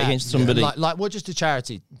regular fight Yeah, against somebody. Like well, just a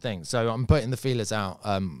charity thing. So I'm putting the feelers out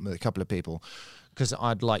with a couple of people because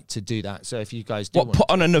I'd like to do that. So if you guys do What, want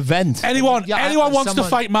put on an event? Anyone Yeah, wants to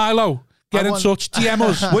someone- fight Milo? Get in touch. DM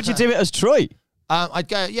us. Would you do it as Troy? I'd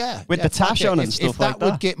go, yeah. With yeah, the tash fuck it. on and If stuff that like that.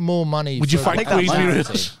 would get more money. Would you for fight the Queensy charity.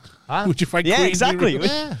 Rules? Huh? Would you fight Yeah, Queensy exactly. Rules?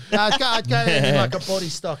 Yeah, I'd go in like a body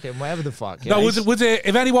stocking, whatever the fuck. No, yeah. would it,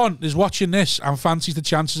 if anyone is watching this and fancies the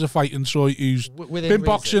chances of fighting Troy, who's Within been reason.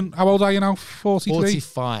 boxing, how old are you now? 43?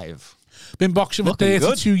 45. Been boxing for Looking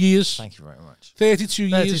 32 years. Thank you very much. 32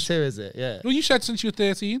 years. 32 is it? Yeah. Well, you said since you were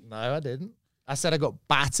 13. No, I didn't. I said I got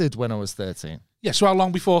battered when I was 13. Yeah, so how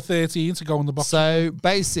long before 13 to go in the boxing? So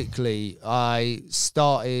basically, I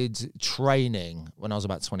started training when I was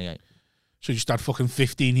about 28. So you just had fucking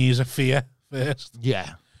 15 years of fear first.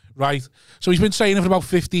 Yeah. Right. So he's been training for about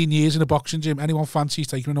 15 years in a boxing gym. Anyone fancies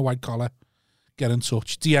taking in a white collar? Get in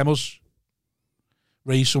touch. DM us.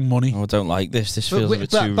 Raise some money. Oh, I don't like this. This feels a bit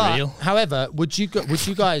too real. However, would you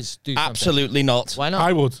guys do something? Absolutely not. Why not?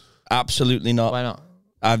 I would. Absolutely not. Why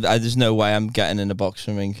not? There's no way I'm getting in a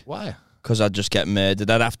boxing ring. Why? Because I'd just get murdered.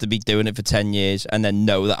 I'd have to be doing it for 10 years and then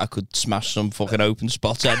know that I could smash some fucking open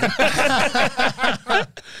spots.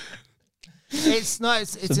 It's not.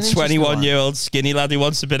 It's an Some interesting one. 21-year-old skinny lad who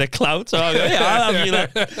wants a bit of clout. So I go, yeah, I'll have you there.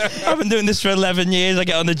 I've been doing this for 11 years. I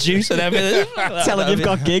get on the juice and everything. Tell him you've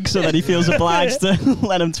got gigs so that he feels obliged to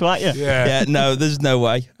let him twat you. Yeah. Yeah, no, there's no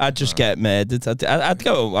way. I'd just get murdered. I'd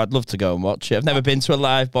go. I'd love to go and watch it. I've never been to a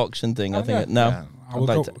live boxing thing. I think no. Yeah. I would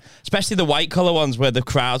I'd go. like to- especially the white collar ones where the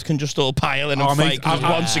crowd can just all pile in Oh, and mate, fight 'cause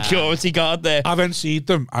there's one security guard there. I've emceed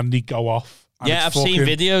them and they go off. And Yeah, it's I've seen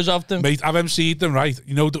fucking- videos of them. Mate, I've emceed them, right?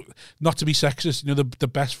 You know, not to be sexist, you know, the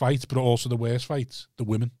best fights, but also the worst fights, the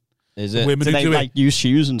women. Is The it? women Do who they do like it. use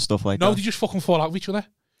shoes and stuff like No, that? they just fucking fall out of each other.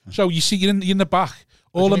 So you see, you're in the back.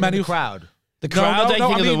 All the men who... crowd. The crowd, I think,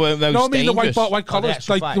 are the most no, I mean the white dangerous. collars,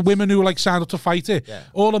 actual like the fights. women who like signed up to fight it. Yeah.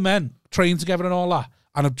 All the men train together and all that,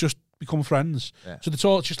 and have just become friends. Yeah.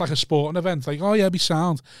 So it's just like a sporting event. Like, oh yeah, be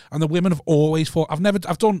sound. And the women have always fought.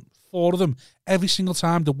 I've done 4 of them. Every single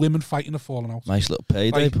time the women fighting have fallen out. Nice little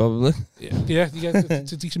payday, Like- probably. Yeah,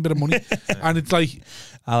 it's a decent bit of money, and it's like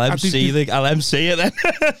I'll MC it then.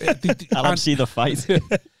 I'll and see the fight.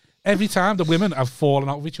 every time the women have fallen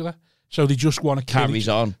out of each other. So they just want to kill Carries each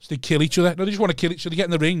on. So they kill each other. No, they just want to kill each other. They get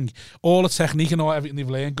in the ring. All the technique and all everything they've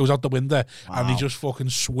learned goes out the window, and they just fucking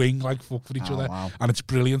swing like fuck for each other. wow. And it's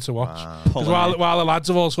brilliant to watch. 'Cause Pulling while the lads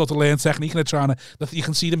have all sort of learned technique and they're trying to, you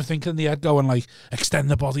can see them thinking in the head going like, extend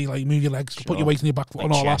the body, like move your legs, put your weight on your back foot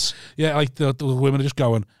and all chess. that. Yeah, like the women are just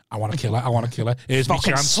going, I want to kill her. I want to kill her. Here's my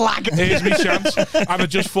Fucking chance. slag. Here's my chance. And they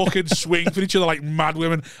just fucking swing for each other like mad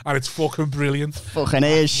women, and it's fucking brilliant. Fucking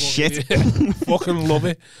is shit. Fucking love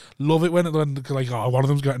it. Love it when like, oh, one of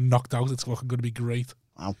them's getting knocked out. It's fucking going to be great.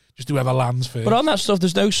 Wow. Just whoever lands first. But on that stuff,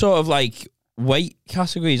 there's no sort of like weight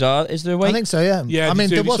categories. Is there a I weight? think so. Yeah. Yeah, I they mean,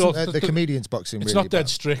 do. there They wasn't sort of- the comedians boxing. it's really, not dead but-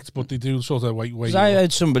 strict, but they do sort of weight. Because I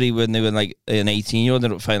heard somebody when they were like an 18-year-old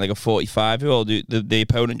ended up fighting like a 45-year-old. The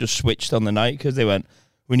opponent just switched on the night because they went,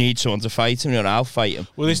 we need someone to fight him. I'll fight him.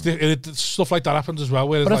 Well, stuff like that happens as well.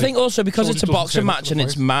 Where But I think also because somebody it's a doesn't boxing turn up match to and the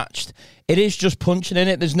it's fight. matched, it is just punching in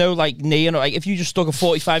it. There's no like knee and like if you just stuck a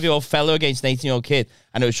 45-year-old fellow against an 18-year-old kid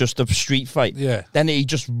and it was just a street fight, Yeah. then he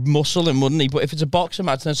just muscle him, wouldn't he? But if it's a boxing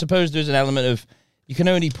match, then I suppose there's an element of you can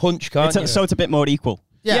only punch, can't you? So it's a bit more equal.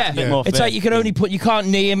 Yeah, a bit more it's fair. like you can only you can't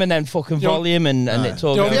knee him and then fucking volley him and it's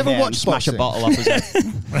all Yo, going. Have you ever Yeah, watched and smash a boxing? bottle off his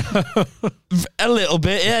head. A little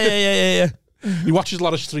bit, yeah. He watches a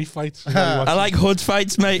lot of street fights. I like hood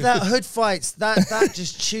fights, mate. That hood fights, that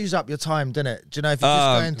just chews up your time, doesn't it? Do you know if you're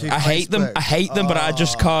just going through I hate them. Facebook, I hate them, but I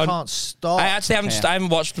just can't. Can't stop. I actually haven't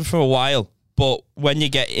watched them for a while, but when you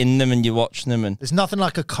get in them and you're watching them and There's nothing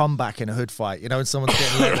like a comeback in a hood fight. You know, when someone's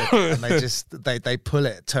getting loaded and they just they pull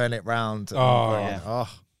it, turn it round. Oh,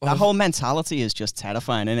 That whole mentality is just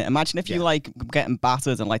terrifying, isn't it? Imagine if you like getting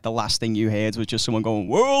battered and like the last thing you heard was just someone going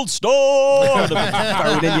 "World Star"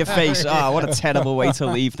 thrown in your face. Oh, what a terrible way to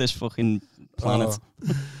leave this fucking planet.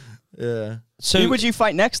 Yeah. so Who would you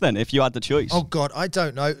fight next then if you had the choice? Oh God, I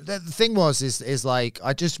don't know. The thing is like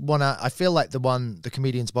I just wanna. I feel like the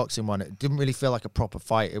comedians boxing one. It didn't really feel like a proper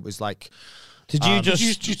fight. It was like, did you Did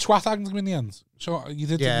just you twat him in the end? So you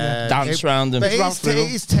did. yeah, dance round them? But ran it through them.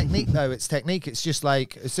 is technique though. It's technique. It's just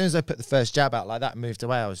like as soon as I put the first jab out like that and moved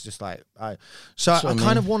away, I was just like, so I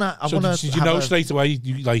kind of wanna. I So wanna. did you know straight away?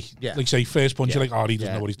 You like say first punch. Yeah. You're like, oh, he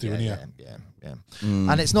doesn't know what he's doing here. Yeah.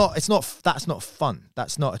 And it's not. That's not fun.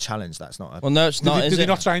 That's not a challenge. That's not. A, Well, no, it's not. Did Is he it?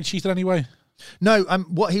 not try and cheat in any way? No,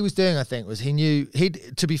 what he was doing, I think, was he knew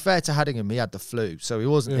he'd. To be fair to Haddingham, he had the flu, so he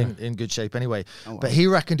wasn't in good shape anyway. But he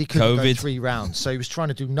reckoned he couldn't go COVID. 3 rounds, so he was trying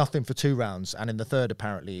to do nothing for 2 rounds, and in the third,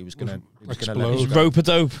 apparently, he was going to He was gonna Explode. let me go.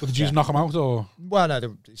 Rope-a-dope. But did you just knock him out, or Well,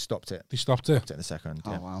 no, he stopped it. they stopped it? In a second.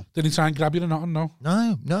 Oh Yeah. wow. Did he try and grab you or nothing? No.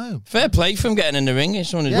 No. Fair play from getting in the ring.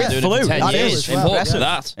 It's someone who's Yeah, been doing it flew. for 10 That years. is Fuck impressive.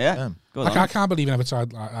 that. Yeah. Good Like, on. I can't believe he never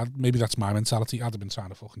tried. Maybe that's my mentality. I'd have been trying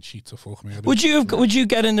to fucking cheat to fuck me. Would you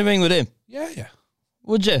get in the ring with him? Yeah.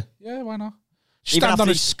 Would you? Yeah, why not? Even Stand after on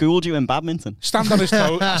he his schooled you in badminton. stand on his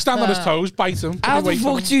toes, bite him. How the wait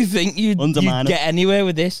for fuck him. do you think you'd Undermine get anywhere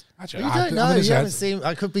with this? Actually, You I'm don't in know. his You head. haven't seen.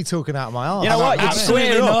 I could be talking out of my arse. You know what? You'd Absolutely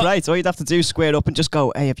square up, not. right? All you'd have to do is square up and just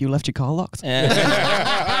go, hey, have you left your car locked? Hey,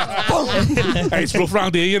 it's rough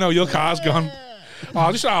round here, you know. Your car's gone. Oh,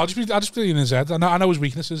 I'll just be in his head. I know his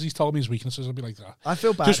weaknesses. He's told me his weaknesses. I'll be like that. I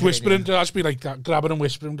feel bad. Just hitting whispering. you. I'll just be like grabbing and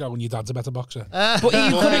whispering, going, "Your dad's a better boxer." But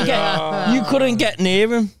you couldn't get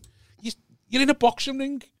near him. You're in a boxing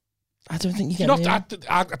ring. I don't think you You're get not. near him.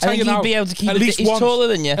 I I tell think you now. you'd be able to keep at it. least He's once, taller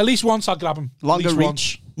than you. At least once I'll grab him. Longer At least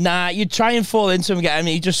once. reach. Nah, you'd try and fall into him and get him.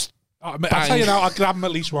 He just I tell you now, I'll grab him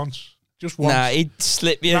at least once. Just once. nah, he'd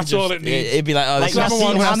slip you. That's and all just, it needs. It'd be like, oh, Like this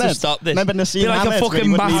Nassim has to Hamed. stop this. Remember Nassim Be like Hamed a when he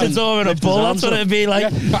fucking wouldn't even matador and a lift his bull. arms That's what up? it'd be like. Yeah,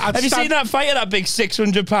 but I'd Have you stand- seen that fight of that big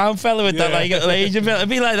 600-pound fella with that like Asian fella? It'd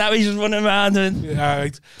be like that. He's just running around and Yeah,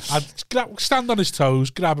 I'd stand on his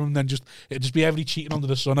toes, grab him, then it'd just be every cheating under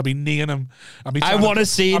the sun. I'd be kneeing him. I want to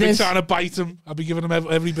see I'd be this. trying to bite him. I'd be giving him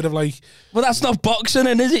every bit of like. Well, that's not boxing,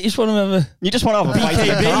 then, is it? You just want to have a. You just want to have a fight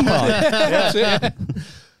in the car park. That's it.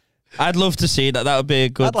 I'd love to see that. That would be a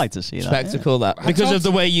good I'd like to see that. spectacle. That because of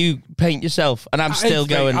the way you paint yourself, and I'm still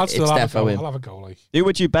going. I'll It's still have a defo go. him. I'll have a go. Like, Who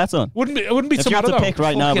would you bet on? it wouldn't be If you had tomorrow to pick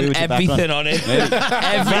right now, who Fucking would you bet everything on? on it.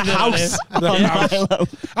 Everything on it. The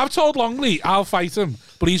house. I've told Longley I'll fight him,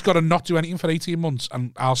 but he's got to not do anything for 18 months,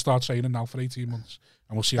 and I'll start training now for 18 months,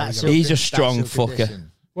 and we'll see how we That's go. your He's a that's strong your fucker. condition.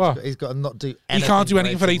 What? He's got to not do He anything. can't do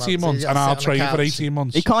anything for 18 months, He's and got to I'll sit on the train for couch. 18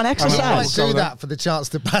 months. He can't And He exercise. might I'll do go that for the chance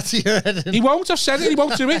to batter your head in. He won't. I've said it. He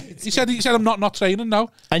won't do it. He said I'm not training now.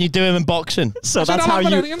 And you do him in boxing. So I said that's I'll how have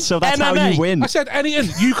an you. alien. So that's how MMA. you win. I said anything.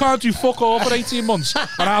 You can't do fuck all for 18 months,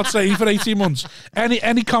 and I'll train for 18 months. Any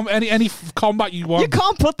combat you want. You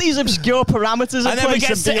can't put these obscure parameters in And then we place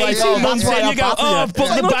get and to be like, 18 oh, months that's why in, I you go, batter oh, you. I've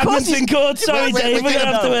booked the Of course badminton court. Sorry, Dave, we're going to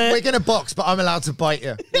have to We're going to box, but I'm allowed to bite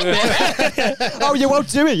you. Oh, you won't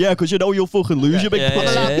do it, yeah, because you know you'll fucking lose, you big Yeah, I'm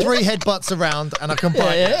pussy. allowed 3 headbutts around, and I can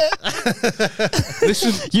bite you.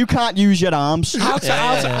 Listen, You can't use your arms, I'll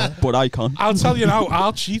but I can. tell you now.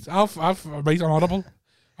 I'll cheat. Mate, I'm horrible.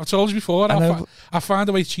 I've told you before. I'll find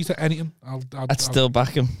a way to cheat at anything. I'd still back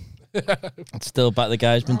him. I'd still back the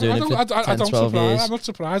guy who's been doing it for 10, 12 years. I'm not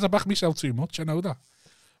surprised. I back myself too much. I know that.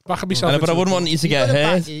 Backing myself. But I wouldn't want you to get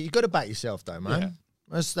hurt. You've got to back yourself, though, man. Yeah.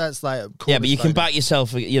 That's like Yeah, but you can cornerstone. back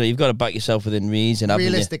yourself. You know, you've got to back yourself within reason, haven't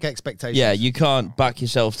you? realistic expectations. Yeah, you can't back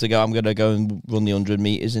yourself to go, I'm going to go and run the 100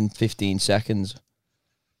 metres in 15 seconds.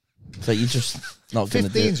 So you're just not going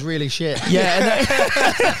to do it. 15's really shit. Yeah.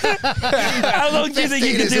 How long do you think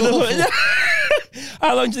you 15 can is do the awful.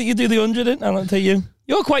 How long do you think you do the 100 in? How long take you?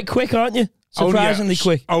 You're quite quick, aren't you? Surprisingly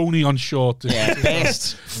quick. Only on short. Yeah,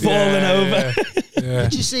 best. Falling over. Yeah.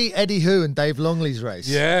 Did you see Eddie Hu and Dave Longley's race?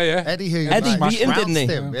 Yeah. Eddie Hu. Eddie like, beat him, didn't he?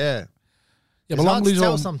 trounced him, Yeah. Yeah, It's but hard to Longley's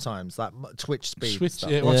tell on sometimes, like Twitch speed. switch. and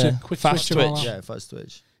stuff. Yeah, what's Yeah. it? Quick Fast switch. And all twitch. that. Yeah, fast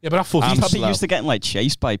Twitch. Yeah, but I thought I'm He's probably slow. used to getting like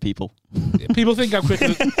chased by people. people think I'm quick.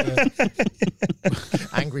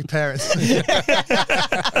 Angry parents. You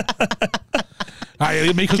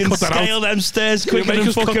make us Can cut that scale out. them stairs quicker make than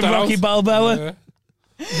us cut fucking that Rocky out. Balboa.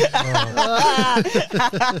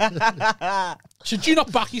 Should you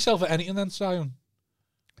not back yourself at anything then, Sion?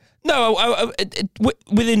 No,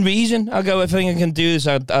 within reason. I go, if I think I can do this,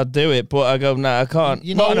 I'll do it. But I go, no, I can't.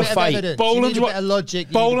 You Not need in a a bit of fight. evidence. Boland's You need a what- bit of logic. you need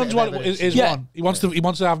a Boland's bit of what evidence. is Yeah. one. He wants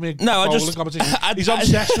to have me a No, I bowling just- competition. I- He's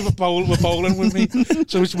obsessed with bowling with me.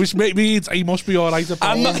 So which means he must be all right at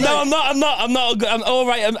I'm bowling. not. I'm not. I'm all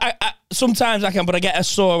right. Sometimes I can, but I get a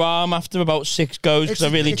sore arm after about 6 goes because I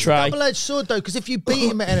really it's try. a double-edged sword, though, because if you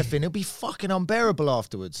beat him at anything, it'll be fucking unbearable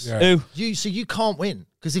afterwards. Yeah. Who? So you can't win,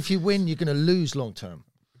 because if you win, you're going to lose long term.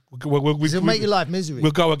 We'll It'll make your life misery.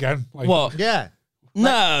 We'll go again. Like, What? Yeah.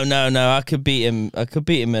 No. I could beat him. I could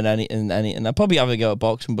beat him in anything. I'd probably have a go at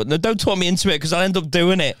boxing, but no, don't talk me into it because I'll end up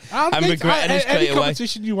doing it and regretting it Any straight away.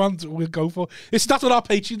 competition you want, we'll go for. That's what our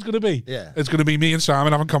Patreon's going to be. Yeah. It's going to be me and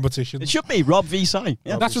Simon having competition. It should be Rob v. Si.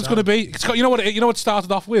 Yeah. That's what it's going to be. You know what it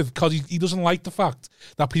started off with? Because he doesn't like the fact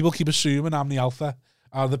that people keep assuming I'm the alpha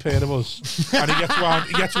out of the pair of us, and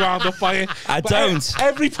he gets wound up by it. I But don't.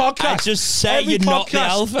 Every podcast, I just say every you're not the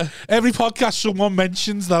alpha. Every podcast, someone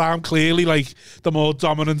mentions that I'm clearly like the more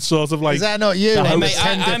dominant sort of like. Is that not you? Hey, With mate,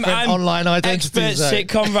 10 different I'm online expert identities.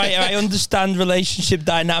 sitcom writer. I understand relationship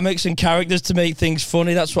dynamics and characters to make things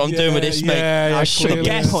funny. That's what I'm doing with this, mate. Yeah, shut clearly.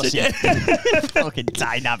 up, Guests, Fucking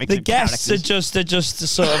dynamic. the guests are just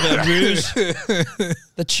sort of a ruse.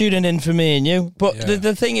 They're tuning in for me and you. But Yeah.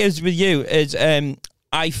 the thing is with you is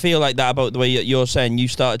I feel like that about the way you're saying you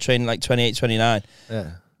started training like 28, 29.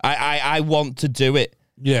 Yeah. I want to do it,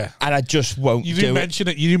 Yeah. and I just won't You do do it. mention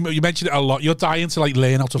it. You mention it a lot. You're dying to like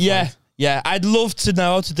learn how to Yeah. fight. Yeah, I'd love to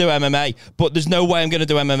know how to do MMA, but there's no way I'm going to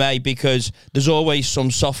do MMA because there's always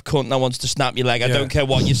some soft cunt that wants to snap your leg. I Yeah. don't care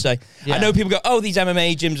what you say. Yeah. I know people go, oh, these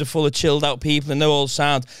MMA gyms are full of chilled out people and they're all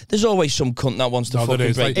sound. There's always some cunt that wants to No, there fucking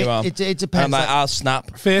is. break Like, your arm. It And depends. I'm like, like- I'll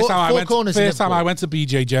snap. First Four- time four corners in first time I Liverpool. went to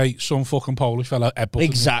BJJ, some fucking Polish fella headbutted me.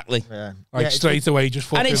 Exactly. yeah. Like Yeah, straight away, just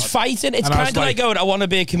fucking. And it's fighting. It's And I kind was of like like- going, I want to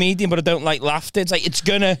be a comedian, but I don't like laughter. It's like,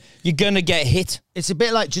 you're going to get hit. It's a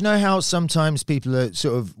bit like, do you know how sometimes people are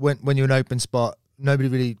sort of, when you're in an open spot, nobody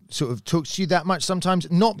really sort of talks to you that much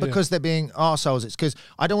sometimes? Not because they're being arseholes, it's because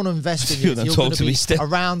I don't want to invest in you. You don't You're talk going to to me be still.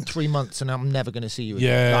 around 3 months and I'm never going to see you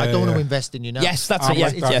again. Yeah, Like, I don't want to yeah. invest in you now. Yes, that's I'm it. Yeah,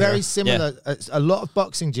 like It's that. yeah. very similar. A lot of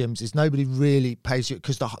boxing gyms is nobody really pays you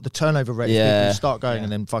because the turnover rate of people Yeah. who start going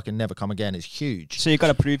and then fucking never come again is huge. So you've got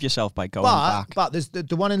to prove yourself by going back. But there's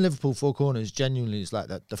the one in Liverpool, Four Corners, genuinely is like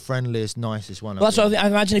the friendliest, nicest one. Well, that's what I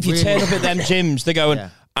imagine if you Really? turn up at them gyms, they're going, Yeah.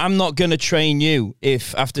 I'm not going to train you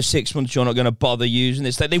if after 6 months you're not going to bother using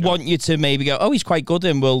this. Like they want you to maybe go, oh, he's quite good,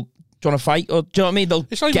 and well, do you want to fight? Or do you know what I mean? They'll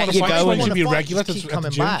It's not even get wanna you fight, it's going. like to be regular just at keep the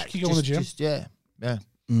coming gym, back. just keep going to the gym. Yeah.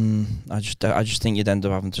 I just think you'd end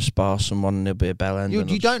up having to spar someone and there'll be a bell end. You and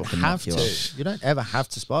they'll don't just fucking have knock to. you out. You don't ever have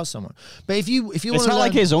to spar someone. But if you want It's to not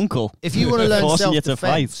like his uncle. if you want to learn forcing you to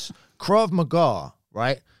self-defense, Krav Maga,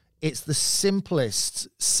 right? It's the simplest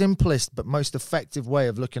but most effective way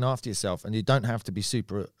of looking after yourself, and you don't have to be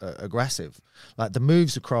super aggressive. Like the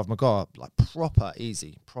moves of Krav Maga, like proper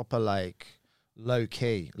easy, proper like low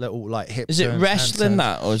key, little like hip. Is it turns, hand wrestling turns.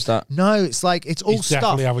 that, or is that? No, it's like it's all He's stuff.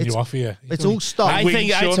 definitely having It's, you off here. it's all stuff. I Wing think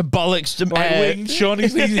it's a Chun. bollocks to Like Wing Chun,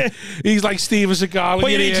 he's like Steven Seagal. Well,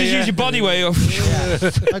 you need to use your body weight.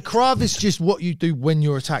 Like Krav is just what you do when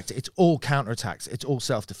you're attacked. It's all counterattacks. It's all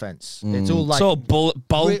self-defense. It's all like It's all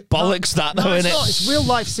bollocks that no, though, it's innit? not. It's real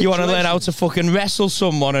life situations. You want to learn how to fucking wrestle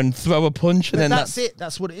someone and throw a punch, and But then that's it.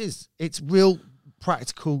 That's what it is. It's real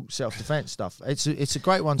practical self-defense stuff. It's a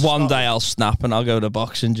great one. To one start day I'll snap and I'll go to the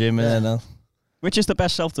boxing gym and then I'll... Which is the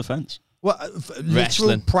best self-defense? with. Well, literal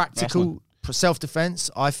Wrestling. practical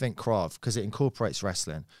self-defense. I think Krav because it incorporates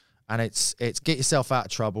wrestling, and it's get yourself out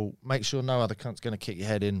of trouble. Make sure no other cunt's going to kick your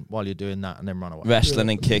head in while you're doing that, and then run away. wrestling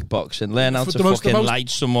and kickboxing. Learn how For to the most- the fucking most- light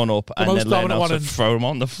someone up and most then learn dominant how one to in- throw them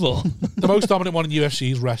on the floor. The most dominant one in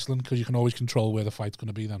UFC is wrestling because you can always control where the fight's going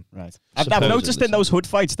to be then. Right. I've Supposedly noticed in those hood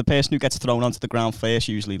fights, the person who gets thrown onto the ground first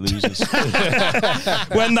usually loses.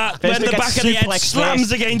 when the Person back gets of the head suplexed slams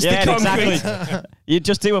first. against Yeah, the concrete. exactly. You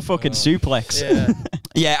just do a fucking suplex.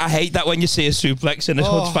 Yeah, I hate that when you see a suplex in a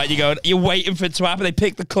hood fight. You're waiting for it to happen. They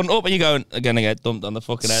pick the cunt up and you're going, they're going to get dumped on the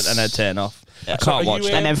fucking head and then turn off. I So can't are watch you,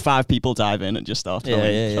 that. And then 5 people dive in and just start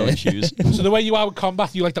throwing shoes. So the way you are with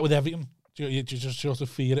combat, you like that with everything? Do you just sort of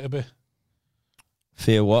fear it a bit?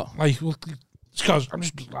 Fear what? Like, well, it's because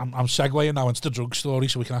I'm segueing now into the drug story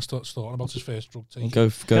so we can start talking about his first drug take. Go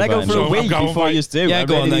Can I go by for me. a I'm wee going before by- you do? Yeah, I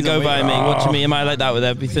go really on then. need a Go wee. by me. What do you mean? Am I like that with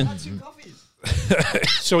everything?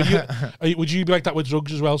 So would you be like that with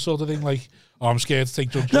drugs as well, sort of thing? Like, oh, I'm scared to take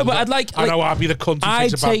drugs. No, but I'd like- I know I'd be the cunt who I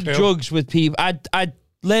takes a bad take pill. drugs with people. I'd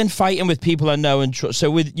learn fighting with people I know and trust.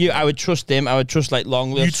 So with you, I would trust him. I would trust like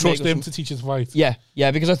long. You trust him to teach his fight. Yeah,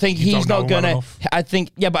 because I think You he's don't not know him well gonna. enough. I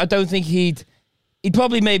think but I don't think he'd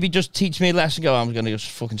probably maybe just teach me a lesson. Go, I'm gonna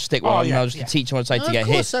just fucking stick one. Oh, on yeah, just to teach him what it's like to Of get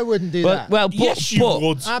course, hit. I wouldn't do But that. well, Yes, you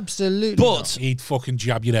would. Absolutely. but not. He'd fucking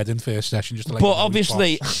jab your head in first session just to like. but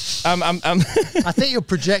obviously, I'm I think you're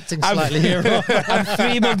projecting slightly here. I'm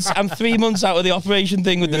 3 months. I'm 3 months out of the operation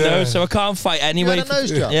thing with the Yeah. nose, so I can't fight anyway. had a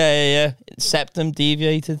nose job? Yeah. Septum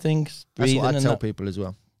deviated things. That's Breathing what I and tell that. people as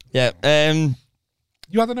well. Yeah.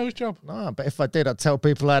 You had a nose job. No, but if I did, I'd tell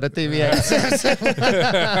people how to deviate.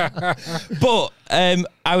 But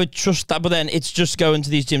I would trust that. But then it's just going to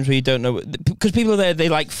these gyms where you don't know, because people are there. They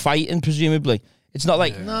like fighting, presumably. It's not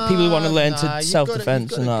like people who want to learn to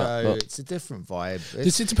self-defense and that. But It's a different vibe.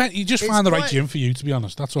 It depends. You just it's find the right quite- gym for you, to be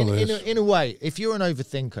honest. That's all it is. In a way, if you're an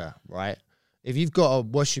overthinker, right? If you've got a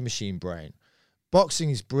washing machine brain, boxing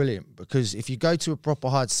is brilliant because if you go to a proper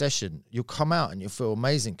hard session, you'll come out and you'll feel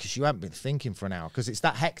amazing because you haven't been thinking for an hour because it's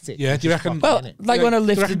that hectic. Yeah, do you reckon? Well, like when I Do you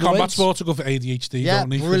lifted reckon the combat weights. sports are good for ADHD? Yeah, don't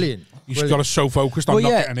they? brilliant. You just got to so focused on not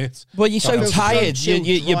getting it. Well, you're so That helps. tired. So chill,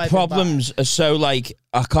 Your driving problems are so like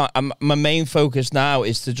I can't. My main focus now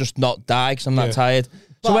is to just not die because I'm that tired.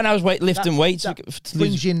 So But when I was lifting weights, that to lose-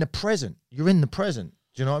 brings you in the present. You're in the present.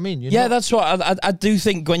 Do you know what I mean? You're yeah, not- that's what I do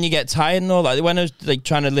think when you get tired and all that. When I was like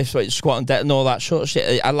trying to lift weights, squat and dead and all that sort of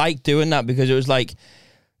shit, I like doing that because it was like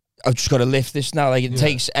I've just got to lift this now. Like it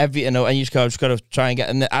takes everything, and you just got to try and get.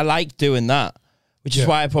 And I like doing that, which is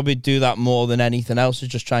why I probably do that more than anything else. Is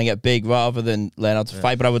just try and get big rather than learn how to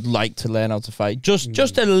fight. But I would like to learn how to fight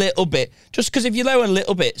just a little bit. Just because if you learn a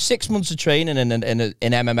little bit, 6 months of training in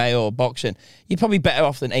MMA or boxing, you're probably better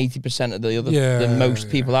off than 80% of the other than most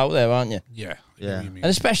people out there, aren't you? Yeah. Yeah. And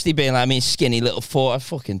especially being like, I mean, skinny little foot, are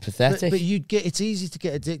fucking pathetic. But you'd get, it's easy to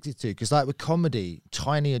get addicted to because like with comedy,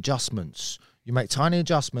 tiny adjustments. You make tiny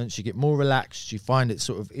adjustments, you get more relaxed, you find it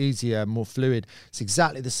sort of easier, more fluid. It's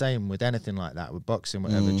exactly the same with anything like that, with boxing,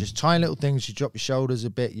 whatever. Just tiny little things, you drop your shoulders a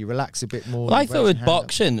bit, you relax a bit more. Well, I you thought raise with your hand up.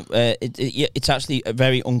 boxing, it's actually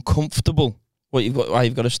very uncomfortable. Why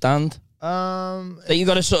you've got to stand? That you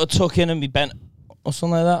got to sort of tuck in and be bent or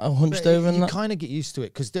something like that, or hunched over and you that. kind of get used to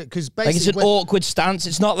it because basically Like it's an awkward stance.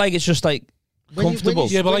 It's not like it's just like comfortable.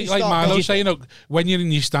 Yeah, but when you like start Milo boxing- saying, when you're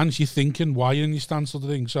in your stance, you're thinking why you're in your stance, sort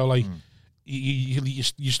of thing. So like,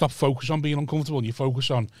 you stop focus on being uncomfortable and you focus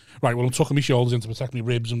on right. Well, I'm tucking my shoulders in to protect my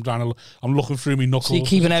ribs. I'm looking through my knuckles. So you're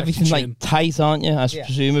keeping to protect everything my like chin. tight, aren't you? As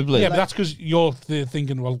presumably. Yeah, but that's because you're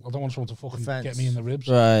thinking, well, I don't want someone to fucking Defense. get me in the ribs.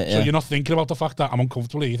 Right, So yeah. you're not thinking about the fact that I'm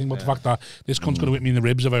uncomfortable. You think about the fact that this cunt's going to hit me in the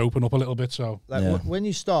ribs if I open up a little bit. So Like Yeah. when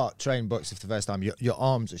you start training boxing for the first time, your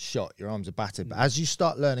arms are shot, your arms are battered. But as you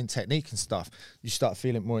start learning technique and stuff, you start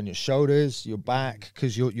feeling more in your shoulders, your back,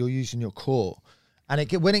 because you're using your core. And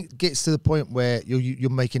when it gets to the point where you're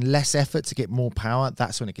making less effort to get more power,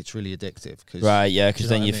 that's when it gets really addictive. Right, yeah, do because you know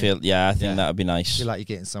then what you I feel, mean? I think that would be nice. feel like you're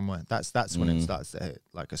getting somewhere. That's when it starts to hit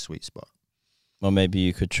like a sweet spot. Or maybe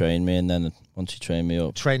you could train me, and then once you train me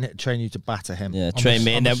up, Train you to batter him. yeah, train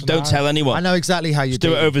me, and then don't tell I anyone. know exactly how you Just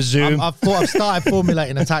do it over Zoom. I've started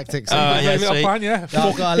formulating a tactic. So Oh, Got a yeah, little sweet. plan, yeah. I've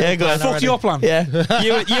Fuck, got a little yeah, go on. plan fuck already. your plan. Yeah,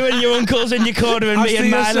 you and your uncles in your corner, and As me and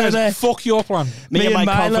Theo Milo says, there. fuck your plan. Me and my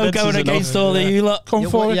Milo confidence going is against enough. all of you lot. Come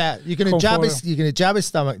forward. Yeah, you're gonna Come jab forward. his. You're gonna jab his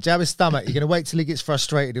stomach. You're gonna wait till he gets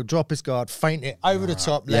frustrated. He'll drop his guard, feint it over the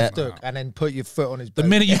top, left hook, and then put your foot on his. The belly.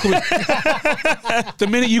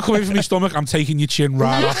 minute you come in from my stomach, I'm taking your chin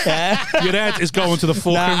right off. Your head is going to the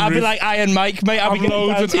fucking I'll be roof. like Iron Mike, mate.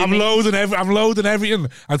 I'm loading everything.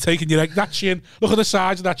 I'm taking your leg. That chin. Look at the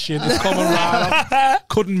size of that chin. It's coming right off.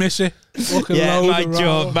 Couldn't miss it. Fucking Yeah, load my it right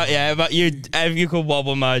jaw. off. But yeah, but if you could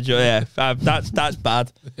wobble my jaw, yeah, that's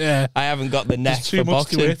bad. Yeah. I haven't got the neck too for much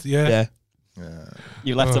to boxing. it, yeah.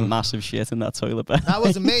 You left a massive shit in that toilet bed. That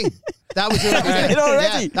wasn't me. That was It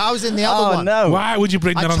already? Yeah, that was in the other Oh one. no! Why would you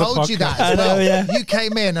bring that I on the told podcast? you that I as well. know, yeah. You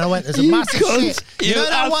came in and I went, there's a You massive cunt. shit. You know You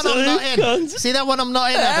that one I'm not in? absolute cunt. See that one I'm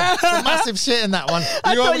not in? Evan? There's a massive shit in that one. I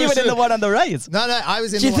thought you were in the overstood. one on the right. No, I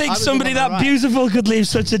was in Do you the one. I think was in somebody the one on that the right. beautiful could leave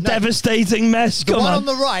such a devastating mess? The Come one on. on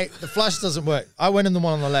the right, the flush doesn't work. I went in the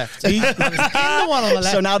one on the left. I was in the one on the left.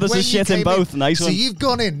 So now there's a when you shit in came both. Nice so one. you've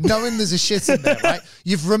gone in knowing there's a shit in there, right?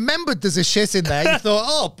 You've remembered there's a shit in there. You thought,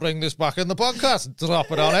 oh, bring this back in the podcast and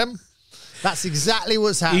drop it on him. That's exactly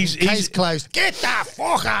what's happened. Case closed. Get the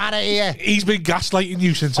fuck out of here. He's been gaslighting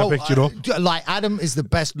you since I picked you up. Like Adam is the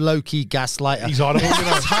best low-key gaslighter. He's horrible, you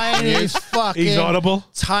know. Tiny fucking. He's horrible.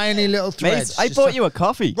 Tiny little threads. Mate, I Just bought you a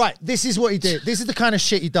coffee. Right, this is what he did. This is the kind of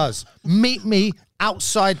shit he does. Meet me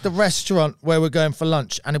outside the restaurant where we're going for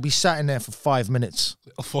lunch, and he'll be sat in there for 5 minutes,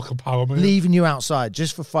 A fucking power move. leaving you outside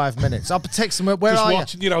just for 5 minutes. I'll text him. Where Just are you?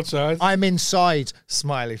 watching you outside. I'm inside.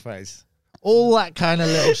 Smiley face. All that kind of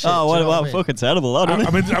little shit. Oh, do you know what I mean? fucking terrible, that,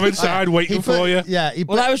 isn't it? I'm inside waiting He for you. Yeah. He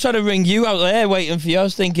Well, I was trying to ring you out there, waiting for you. I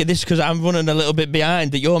was thinking this because I'm running a little bit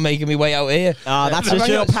behind that you're making me wait out here. That's Have just I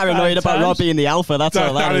you're got paranoid about times? Rob being the alpha. That's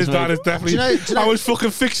all That is mate. definitely. Do you know- I was fucking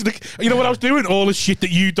fixing the. You know what I was doing? All the shit that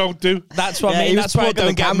you don't do. That's what Yeah, I he mean. was That's why I plugging don't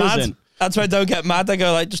the get cameras mad. in. That's why I don't get mad. I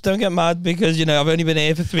go like, just don't get mad because you know I've only been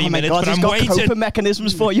here for 3 Oh my minutes, God, but he's I'm got waiting. coping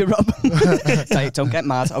mechanisms for you, Rob. Hey, don't get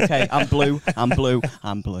mad. Okay, I'm blue.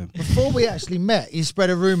 Before we actually met, he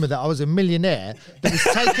spread a rumor that I was a millionaire that was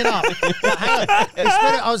taking up. Hang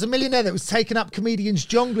on. I was a millionaire that was taking up comedians'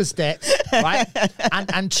 jonglers' debts, right?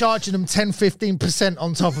 And charging them 10-15%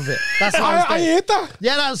 on top of it. That's what I was I doing. heard that.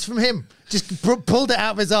 Yeah, that was from him. just pulled it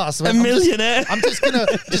out of his ass. A millionaire. I'm just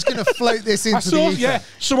gonna float this into saw, the ether. yeah,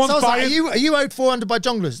 someone's so I was like, buying. are you owed 400 by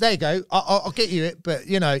Jongleurs? There you go. I'll get you it, but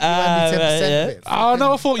you owe me 10% of it. Oh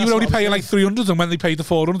no, I thought you were only That's what I paying was like 300, and when they paid the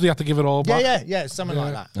 400, they had to give it all back. Yeah, something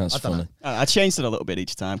like that. That's I don't funny. know. I changed it a little bit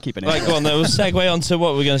each time, keeping it Right, go on. Then we'll segue onto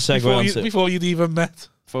what we're going to segue onto. Before you'd even met.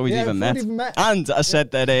 before we'd even met. And I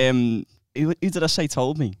said that who did I say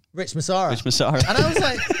told me? Rich Massara. Rich Massara. And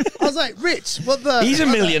I was like, Rich, what the? He's a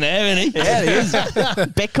millionaire, isn't he? Yeah, he is.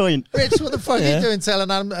 Bitcoin. Rich, what the fuck are you doing telling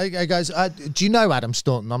Adam? He goes, do you know Adam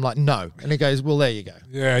Staunton? I'm like, no. And he goes, well, there you go.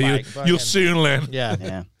 Yeah, Right, you'll soon learn. Yeah.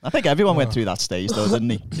 Yeah. I think everyone went through that stage, though, didn't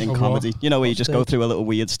he? In comedy. You know, where you just go through a little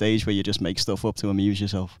weird stage where you just make stuff up to amuse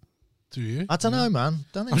yourself. Do you? I don't know, man.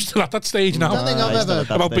 Don't I'm think, still at that stage now. don't think I've he's still ever. at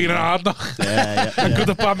that About stage, being an yeah. hard knock. Yeah. And good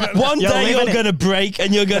at badminton. One You're day living you're it. going to break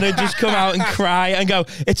and you're going to just come out and cry and go,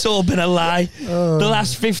 it's all been a lie. The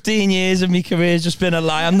last 15 years of my career has just been a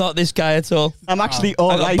lie. I'm not this guy at all. I'm actually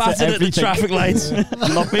all I got right at battered at the everything. traffic lights.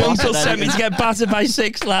 I'm not My uncle bothered at sent me to anything. get battered by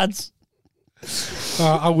 6 lads.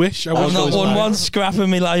 I wish. I I've wish. not won one scrap in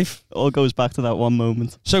my life. It all goes back to that one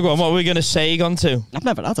moment. So go on, what are we going to say on to? I've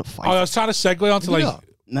never had a fight. I was trying to segue onto Have you like, not?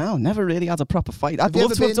 No, never really had a proper fight. I'd Have you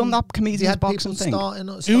love ever to have been- done that you comedian's had boxing people thing.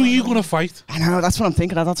 who are you going to fight? I know, that's what I'm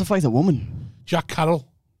thinking. I'd have to fight a woman. Jack Carroll.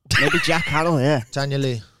 Maybe Jack Carroll, yeah. Tanya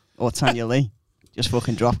Lee. Or Tanya Lee. Just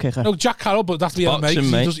fucking drop kick her. No, Jack Carroll, but that's the MMA. Boxing,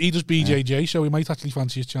 'cause mate. He does BJJ, so he might actually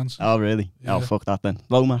fancy his chance. Oh, really? Yeah. Oh, fuck that then.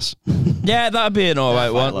 Lomas. Yeah, that'd be an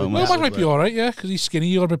alright one. Lomas. Well, might be all right, yeah, because he's skinny.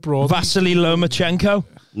 You're a bit broad. Vasily Lomachenko.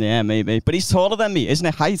 Yeah, maybe. But he's taller than me, isn't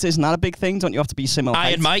it? Height, isn't that a big thing? Don't you have to be similar height?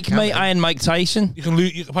 Iron Mike, mate. Iron Mike Tyson. You can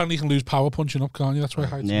lose. Apparently, you can lose power punching up, can't you? That's why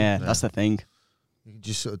height. Yeah, that's the thing. You can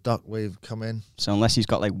just sort of duck wave, come in. So unless he's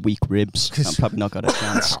got like weak ribs, I'm probably not got a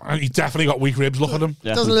chance. He's definitely got weak ribs. Look at him.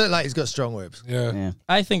 Doesn't look like he's got strong ribs. Yeah. Yeah,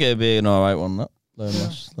 I think it'd be an alright one, that.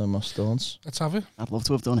 Lomas Stones. Let's have it. I'd love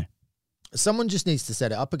to have done it. Someone just needs to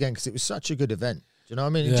set it up again because it was such a good event. Do you know what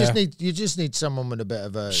I mean? Yeah. You just need someone with a bit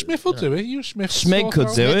of a. Smith will do it. You Smith. Smith could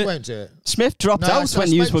do Smith it. won't do it. Smith dropped out so I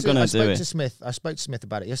when you spoke were to- going I to spoke do to it. Smith. I spoke to Smith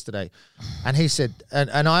about it yesterday, and he said, and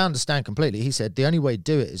I understand completely. He said the only way to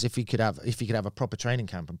do it is if he could have a proper training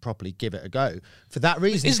camp and properly give it a go. For that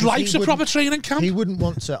reason, His 'cause life's he a proper wouldn't- training camp. He wouldn't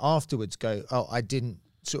want to afterwards go, oh, I didn't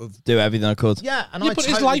sort of. Do everything I could. Yeah, and Yeah, I but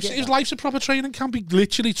totally get his that. life's a proper training camp. He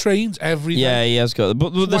literally trains every day. Yeah, he has got it.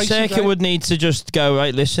 But the Twice a circuit day. would need to just go,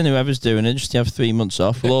 right, listen, whoever's doing it, just have 3 months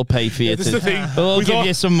off. We'll all pay for you. This is the thing. We'll all We'd give all-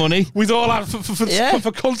 you some money. We'd all have for Yeah.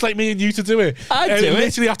 cunts like me and you to do it. I'd do it.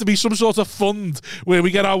 Literally have to be some sort of fund where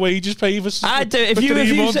we get our wages paid for. I'd do it. for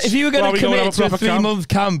 3 months If you were while going we to go and commit have to a proper camp. 3-month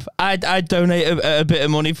camp, I'd donate a bit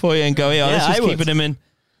of money for you and go, yeah, Yeah, let's just I would. keeping him in.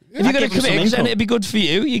 If you're I'd going to give him some commit, 'cause then income. it'd be good for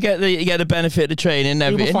you. You get the benefit of the training and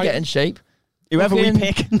everything, fight? get in shape. Whoever we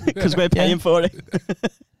Fucking- pick, because we're paying for it. you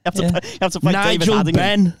have to fight David Nigel Haddington.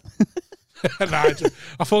 Ben.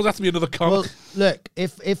 I thought that to be another cock. Well, look,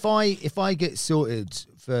 if I get sorted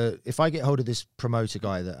if I get hold of this promoter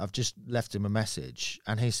guy that I've just left him a message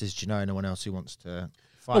and he says, do you know anyone else who wants to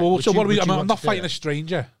fight? Oh, well, Would so you- what are we? would you I'm want not to do fighting it? a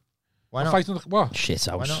stranger. Why I'm not? fighting what? Shit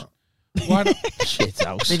Why house. not? Why not? Shit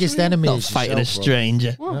house. Biggest enemy Not is fighting a yourself, Rob.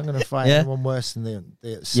 stranger. You're not going to fight Yeah. anyone worse than the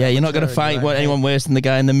Yeah, you're not going to fight anyone worse than the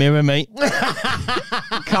guy in the mirror, mate.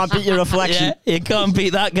 Can't beat your reflection. Yeah, you can't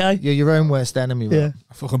beat that guy. You're your own worst enemy, Rob.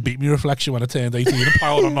 I fucking beat me reflection when I turned 18 and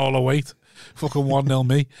piled on all the weight. Fucking 1-0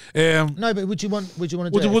 me. No, but would you want to do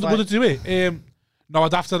Would it? would if I- it do it? No,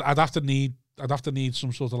 I'd have to need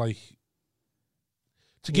some sort of like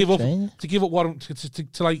to give up what I'm-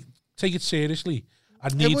 to like take it seriously.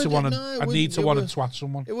 I'd need to want no, it to wouldn't. It want would- to twat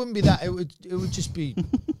someone. It wouldn't be that. It would just be.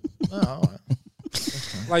 Oh, all right.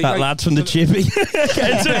 Like, That lad from the chippy. Get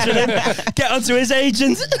in touch with him. Get onto his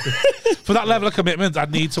agent. for that level of commitment,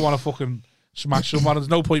 I'd need to want to fucking smash someone. There's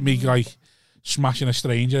no point me like smashing a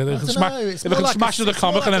stranger. If I can dunno, it's if I more can like smash a- the it's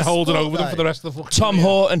comic more and then like a hold it sport, over them for though. the rest of the fucking Tom career.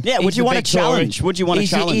 Horton. Yeah, would He's you the want a big Tory. challenge? Would you want a He's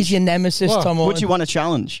challenge? your nemesis, What? Tom Horton. Would you want a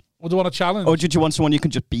challenge? Would I want a challenge? Or did you want someone you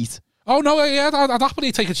can just beat? Oh no, yeah, I'd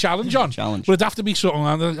happily take a challenge on. Challenge. But it'd have to be something.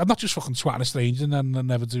 I'm not just fucking twatting a stranger and then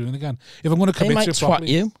never doing it again. If I'm going to They commit might to it twat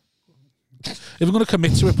properly, you. if I'm going to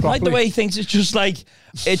commit to it properly, Like the way he thinks it's just like,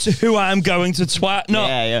 it's who I'm going to twat, not,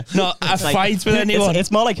 Yeah. not a It's like, fight with who- anyone. It's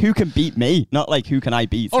more like who can beat me, not like who can I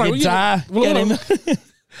beat. All right, You well, you- die. well, Get well, him.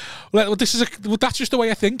 well, that's just the way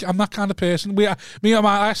I think. I'm that kind of person. I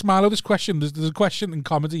asked Milo this question. There's a question in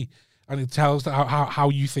comedy, and it tells how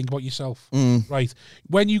you think about yourself. Right,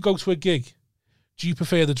 when you go to a gig, do you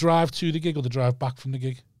prefer the drive to the gig or the drive back from the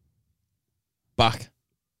gig? Back.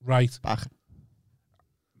 Right. Back.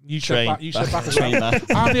 You Train. said back. You said back. as Train well. back.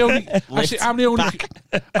 I'm the only. Lift I'm the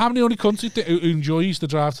only cunt who enjoys the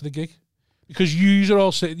drive to the gig, because you are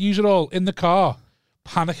all in the car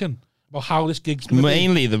panicking about how this gig's going to be.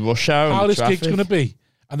 Mainly the rush hour. How and this traffic. gig's going to be.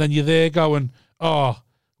 And then you're there going, oh,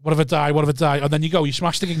 what if I die? What if I die? And then you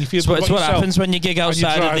smash the gig and you feel So good it's about what yourself. happens when you gig you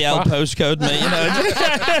outside of drive the L back. postcode, mate.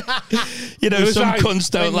 You know, There's some like- cunts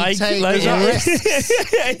don't when you like. take like the risks.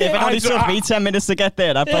 If it only took me 10 minutes to get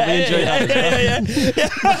there, I'd probably enjoy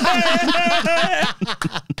that.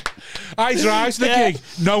 I drive to the gig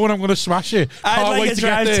knowing I'm going to smash it. I'd Can't like wait to to get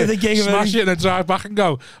drive there, to the gig and smash then- it, and then drive back and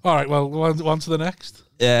go, all right, well, on to the next.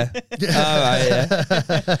 Yeah. All right, yeah.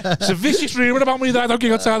 It's a vicious rumour about me that I don't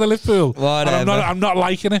gig outside of Liverpool. And Whatever. I'm not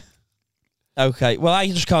liking it. Okay. Well, I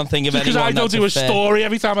just can't think of Because anyone. I don't do a story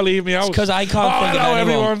every time I leave me house. Because I can't think hello, of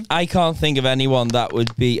anyone. everyone. I can't think of anyone that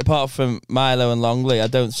would be, apart from Milo and Longley, I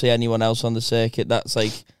don't see anyone else on the circuit that's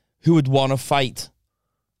like, who would want to fight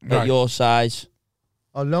at Right. your size.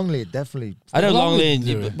 Oh, Longley, definitely. I know Longley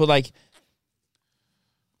Longley, can do it. but like,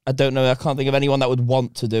 I don't know. I can't think of anyone that would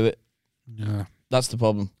want to do it. Yeah. That's the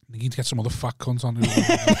problem. You need to get some other fat cunts on. Who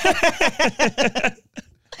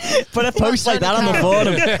Put a post like that on the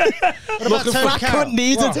forum. What about Tony Fat Carroll? cunt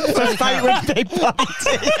needed What? to fight with big body.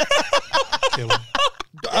 kill him.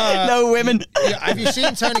 No women. Yeah, have you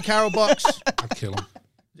seen Tony Carroll box? I'd kill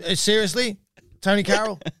him. Seriously? Tony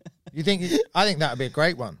Carroll? You think? I think that would be a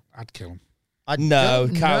great one. I'd kill him. I No,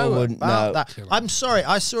 don't Carroll know wouldn't, about no. that. I'm sorry.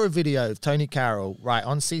 I saw a video of Tony Carroll right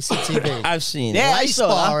on CCTV. I've seen Yeah, it. I saw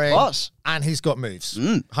that. sparring, Boss. and he's got moves.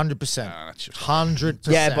 100%. That's just 100%.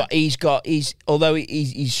 Yeah, but although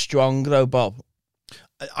he's strong though, Bob,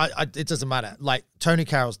 it doesn't matter. Like Tony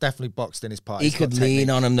Carroll's definitely boxed in his part. he He's got could lean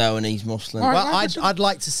technique. on him though, and he's muscling. All right. Well, I'd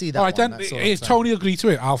like to see that. all right, one, then. that's all I'm If saying. Tony agreed to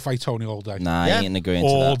it, I'll fight Tony all day. Nah, Yeah. he ain't agreeing to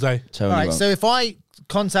All that. day. Tony All right, won't. so if I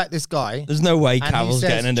contact this guy, There's no way and he Carroll's says,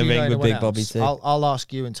 getting in the "Do you know ring with anyone Big Bobby else?" T. I'll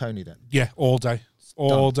ask you and Tony then. Yeah, all day.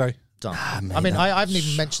 All day. Done. mate, I mean, that- I haven't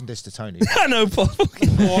even mentioned this to Tony. I know, Paul.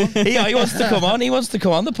 he wants to come on. He wants to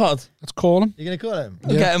come on the pod. Let's call him. You're gonna call him?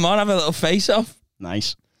 We'll get him on, have a little face off.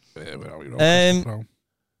 Nice. Yeah, where are we, Rob?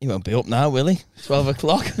 He won't be up now, will he? 12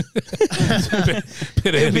 o'clock. Bit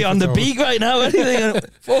He'll early be for on the Tony. beat right now. Anything?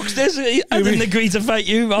 Fuck's this. I didn't agree to fight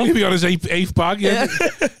you, He'll man. be on his eighth bag. Yeah,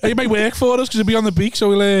 he may work for us because he'll be on the beak, so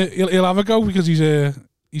he'll have a go because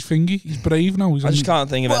he's fingy. He's brave now. He's I just can't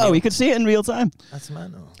think of Whoa, anyone. we could see it in real time. That's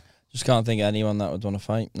man. Just can't think of anyone that would want to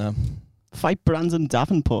fight. No. Fight Brandon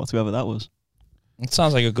Davenport, whoever that was. It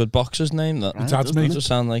sounds like a good boxer's name. That Right. Dad's doesn't mate. it does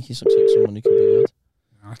sound like he looks like someone who could be good.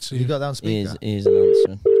 Let's see. You got that on He speaker. is an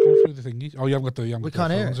answer. Go through the thingy. Oh, you haven't got the. We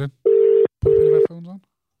can't hear headphones in. Put a pair of headphones on.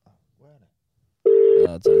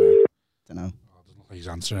 I don't know. Don't know. Oh, doesn't look like he's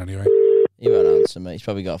answering anyway. He won't answer, mate. He's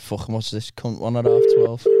probably got a fucking, what's this cunt, 1 at half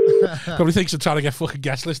 12. Probably thinks I'm trying to get fucking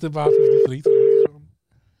guest listed by 53.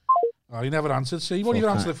 Oh, he never answered. See, he won't even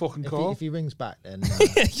Fuck answer the fucking call. If he rings back, then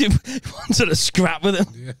You wanted to scrap with him.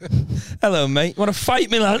 Yeah. Hello, mate. Want to fight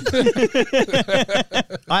me, lad?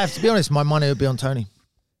 I have to be honest. My money would be on Tony.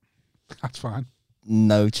 That's fine.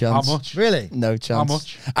 No chance. How much? Really? No chance. How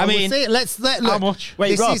much? I Well, mean, see, let's look. How much?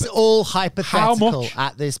 Wait, this Rob. is all hypothetical much?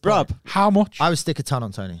 at this point. Rob. How much? I would stick a ton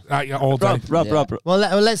on Tony. Yeah, all day. Rob, Yeah. Rob. Well,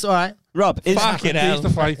 let's. All right. Rob, is, Fuck it He's out. the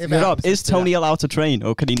fight. If- Yeah. Rob, is Tony allowed to train,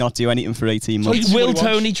 or can he not do anything for 18 So months? he- Will what he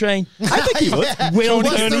wants. Tony train? I think he would. Will What's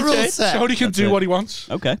Tony the rule train? set? Tony can do it. what he wants.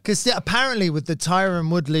 Okay. Because apparently with the Tyron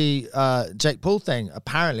Woodley, Jake Paul thing,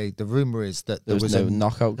 apparently the rumor is that there There was was no a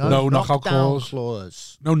knockout. No knockout knockdown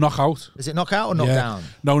clause. No knockout. Is it knockout or Yeah. knockdown?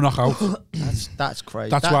 No knockout. That's crazy.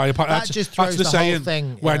 That's That- why. that That's, just that's throws the the saying. whole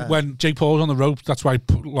thing. When Jake Paul's on the ropes, that's why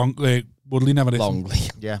Woodley never hit him Longley.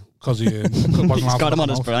 yeah. because he wasn't He's allowed got to him on knock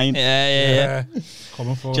his out. brain. Yeah.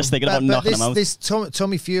 Coming for Just him. thinking about knocking him out. this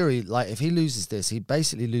Tommy Fury, like if he loses this, he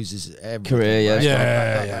basically loses everything. Career, yeah. right? Yeah,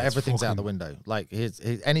 Like, yeah, it's everything's out the fucking- window. Like his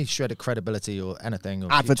any shred of credibility or anything. Or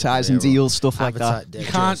future Advertising career or deals, stuff like that. adverti- You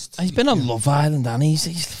can't- just- He's been on Love Island, and he's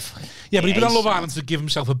Yeah, but he's been on Yes. Love Island to give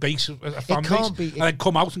himself a base, a fan base, can't be- and then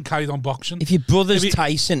come out and carry on boxing. if your brother's If he-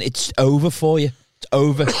 Tyson, it's over for you. It's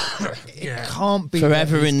over. Yeah. can't be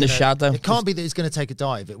Forever that he's in the gonna- shadow. It can't be that he's going to take a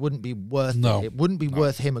dive. It wouldn't be worth No. it. It wouldn't be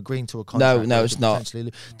worth him agreeing to a contract. no, that it's could not. potentially lo-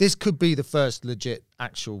 This could be the first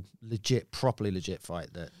properly legit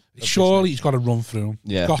fight that. Surely he's got to run through him.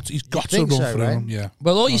 Yeah. He's got to think run so, through right? him. Yeah.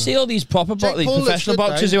 Well, you see all these proper Jake these Paul looks professional good,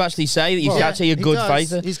 boxers though. who actually say that he's Yeah, actually a he good does.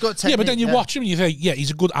 fighter. He's got technique. Yeah, but then you yeah. watch him and you think, yeah,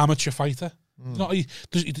 he's a good amateur fighter. It's not,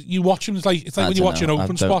 you watch him, it's like I when you don't watch an know, I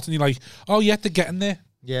open don't- spot and you're like, oh yeah, they're getting there.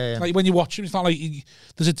 Yeah, yeah. Like when you watch him, it's not like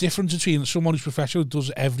there's a difference between someone who's professional who does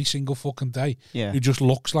it every single fucking day, Yeah. who just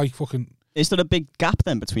looks like fucking. Is there a big gap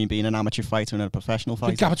then between being an amateur fighter and a professional The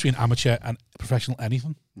fighter? gap between amateur and professional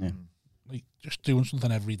anything. Yeah. Like just doing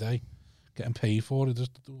something every day, getting paid for it.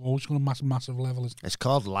 Just always on a massive level. It's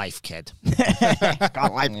called life, kid.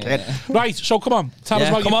 God, like kid. Right, so come on, tell us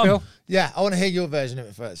about come you, on. Phil. Yeah, I want to hear your version of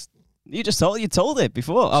it first. You told it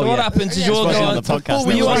before. So what happened? Did you all Especially go on the podcast?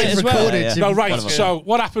 Were you on it as well? Recorded. Yeah. No, right. Whatever. So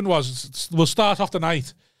what happened was, we'll start off the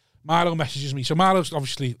night. Milo messages me. So Milo's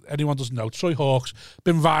obviously, anyone doesn't know, Troy Hawkes,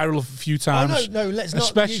 been viral a few Oh, times. no, let's not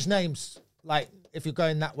Especially- use names. Like, if you're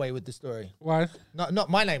going that way with the story. Why? Not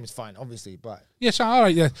my name is fine, obviously, but Yes, all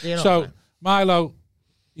right, yeah. You're not So fine. Milo,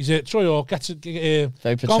 he's Troy Hawkes, gets it, Very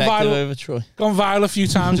gone protective viral, over Troy. gone viral a few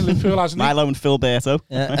times in Liverpool, hasn't he? Milo and Phil Berto.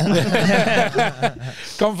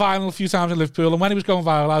 Gone viral a few times in Liverpool, and when he was going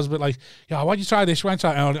viral, I was a bit like, yeah, why'd you try this? Why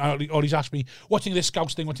try? Or he's asked me, watching this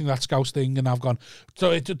Scouts thing, watching that Scouts thing, and I've gone,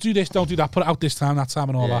 so do this, don't do that, put it out this time, that time,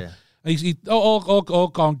 and all that. Yeah. And he's all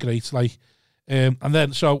gone great, like. And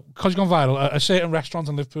then, so because he's gone viral, a certain restaurant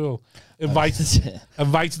in Liverpool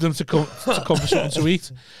invited him to come for something to eat,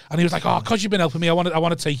 and he was like, "Oh, because you've been helping me, I want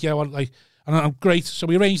to take you." And I'm great. So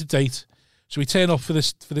we arranged a date. So we turn up for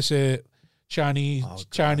this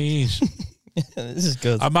Chinese. This is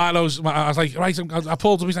good. And I was like, right, I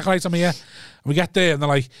pulled him. He's like, right, I'm here. And we get there, and they're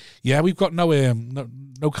like, yeah, we've got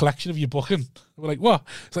no collection of your booking. We're like, what?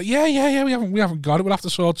 It's like, yeah, we haven't got it. We'll have to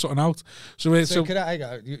sort something out. So could I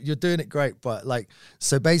go? You're doing it great, but like,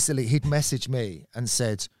 so basically, he'd messaged me and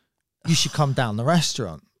said, "You should come down the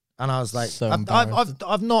restaurant." And I was like, So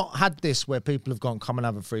I've not had this where people have gone, come and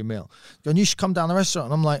have a free meal. Going, you should come down the restaurant.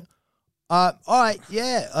 And I'm like, all right,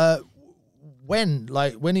 yeah. When are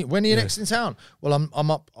you next in town? Well,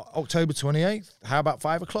 I'm up October 28th. How about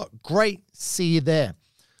 5 o'clock? Great, see you there.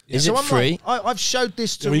 Is So it I'm free? like, I've showed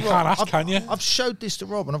this to Yeah, we Rob. can't ask, can you? I've showed this to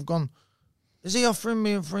Rob, and I've gone, is he offering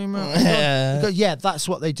me a free meal? Yeah. He goes, yeah, that's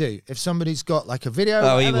what they do. If somebody's got like a video,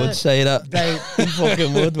 Oh, he whatever, would say that. They He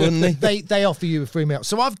fucking would, wouldn't he? they offer you a free meal.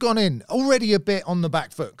 So I've gone in already a bit on the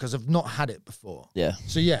back foot because I've not had it before. Yeah.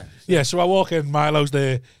 So yeah, yeah, so I walk in, Milo's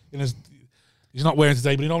there in his. He's not wearing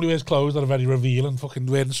today, but he normally wears clothes that are very revealing. Fucking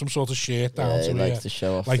wearing some sort of shirt down Yeah, to he here. likes to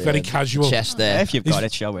show off. Like the, very the casual. chest there. If you've got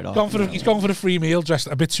it, show it off. He's gone for the free meal, dressed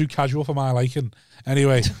a bit too casual for my liking.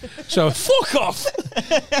 Anyway, so Fuck off!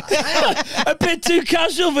 A bit too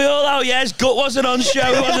casual for all out. Yeah, his gut wasn't on show.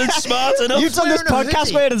 He wasn't smart enough. You've done this Wearing a podcast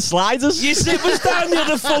hoodie. wearing sliders. Your zip was down the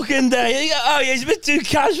other fucking day. You go, oh, yeah, he's a bit too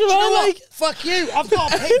casual. You know I'm what? like, Fuck you! I've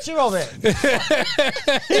got a picture of it.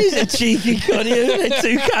 he's a cheeky cunt. He's a bit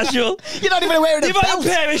too casual. You're not even wearing a You've had belt. a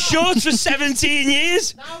pair of shorts for 17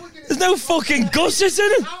 years. There's no fucking gussets in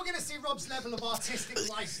them. Now we're gonna see Rob's level of artistic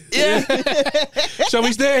license. Yeah. so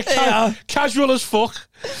he's there, Yeah. casual as fuck.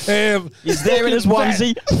 He's there in his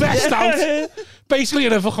onesie. Vest out, basically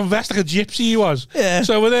in a fucking vest like a gypsy he was. Yeah.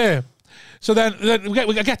 So we're there. So then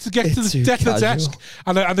we get to the too casual. desk,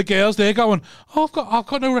 and the girls there going, "Oh, I've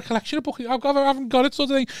got no recollection of booking. I haven't got it." Sort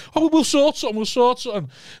of thing. "Oh, we'll sort something. So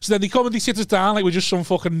then they come and they sit us down like we're just some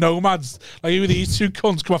fucking nomads. Like who are these two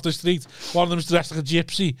cunts come off the street? One of them's dressed like a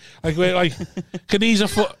gypsy. Like we're like, can these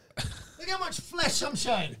foot? Look how much flesh I'm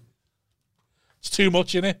showing. It's too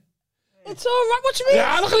much, innit? It's all right. What do you mean?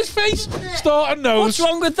 Yeah, look at his face. Start and nose. What's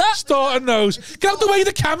wrong with that? Start and nose. Get out the way of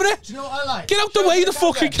the camera. Do you know what I like? Get out the way of the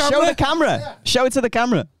fucking camera. Show the camera. Show it to the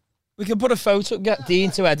camera. We can put a photo. Get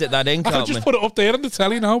Dean to edit that in, I can can't just we? put it up there on the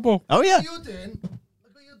telly now, but Oh yeah. Look what you're doing.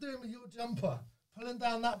 Look what you're doing with your jumper. Pulling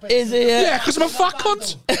down that bit. Is it? yeah, because I'm a fat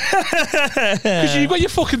cunt. Because you've got your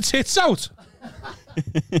fucking tits out.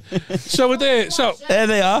 So we're there. So There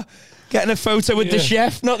they are. Getting a photo with the Yeah.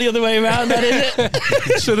 chef, not the other way around, then,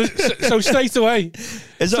 is it? so straight away.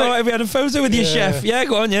 Is that all right if we had a photo with your Yeah. chef? Yeah,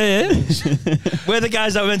 go on, yeah. We're the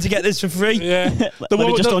guys that were meant to get this for free. Yeah. Let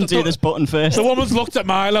me just undo this button first. The woman's looked at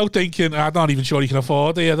Milo thinking, I'm not even sure he can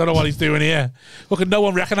afford it. I don't know what he's doing here. Fucking no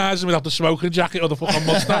one recognises him without the smoking jacket or the fucking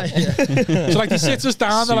mustache. So like they sit us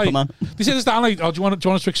down, they're Superman. like, they sit us down like, oh, do you want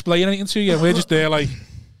us to explain anything to you? And we're just there like,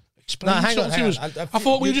 explain No, hang on, something to hang us. on. I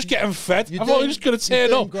thought we were just getting fed. you're I thought we doing- were just going to you're turn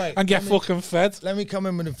doing up great. and get Let me- fucking fed. Let me come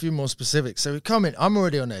in with a few more specifics. So we come in. I'm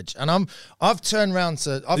already on edge, and I've turned round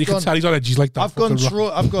to. You can tell he's on edge. He's like that. I've gone fucking through.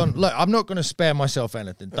 I've gone. Look, I'm not going to spare myself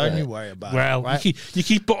anything. Don't you worry about Well, it. Right? you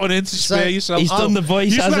keep butting in to spare yourself. He's done the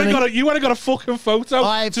voice, hasn't he? You went got a fucking photo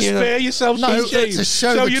I've- to spare yourself. No, some shame. to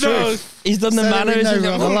show so the you know, truth. He's done the So that we manners. know He's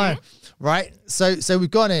we're on the like, line, right? So we've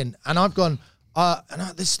gone in, and I've gone.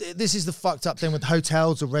 This is the fucked up thing with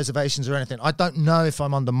hotels or reservations or anything. I don't know if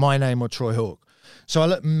I'm under my name or Troy Hawk. So I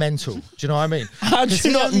look mental. Do you know what I mean? How do 'Cause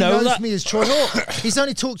you he not only know knows that? me as Troy Hawk. He's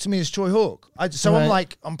only talked to me as Troy Hawk. So I'm Right.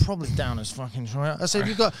 like, I'm probably down as fucking Troy Hawk. I said,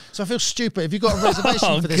 so I feel stupid. Have you got a reservation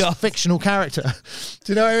Oh, for this God. fictional character?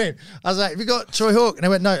 Do you know what I mean? I was like, have you got Troy Hawk? And they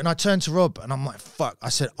went, no. And I turned to Rob and I'm like, fuck. I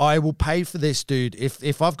said, I will pay for this, dude.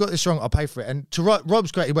 If I've got this wrong, I'll pay for it. And to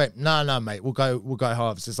Rob's great. He went, no, mate. We'll go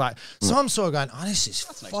halves. It's like, so I'm sort of going, oh, this is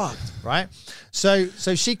fucked, right? So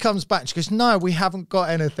she comes back and she goes, no, we haven't got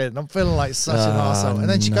anything. I'm feeling like such an arsehole. And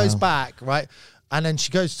then she goes back, right? And then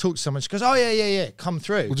she goes to talk to someone. She goes, oh, yeah, come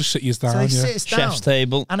through. We'll just sit you down. So they yeah. sit us down. Chef's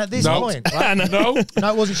table. And at this No. point, right? No. No,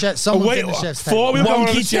 it wasn't chef. Someone Wait, in the chef's before table. we were going on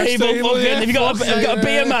the Wonky chef's table. table, Fucking, yeah. have you got a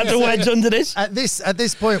beer mat to wedge under this? At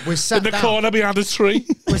this point, we're sat In the down. corner behind a tree.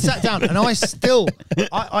 We're sat down, and I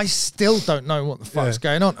still don't know what the fuck's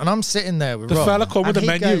going on. And I'm sitting there with The Rob, fella come with and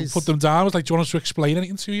the he menu, goes- put them down. Was like, "Do you want us to explain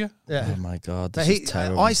anything to you?" Yeah. Oh my God, But this is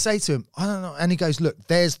terrible. I say to him, I don't know, and he goes, "Look,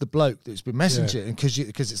 there's the bloke that's been messaging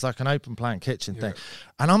because it's like an open plan kitchen thing."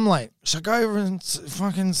 And I'm like, "Should I go over and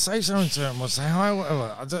fucking say something to him or say hi,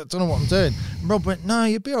 whatever?" I don't know what I'm doing. And Rob went, "No,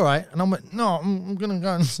 you'll be all right." And I went, "No, I'm gonna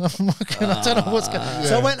go and I don't know what's going."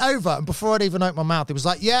 So I went over, and before I'd even opened my mouth, he was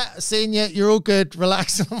like, "Yeah, seeing you, you're all good,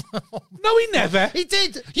 relax." No, he never. He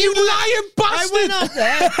did. You lying bastard! I went up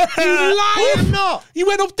there. You lying! I'm not. You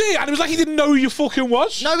went up there, and it was like he didn't know who you fucking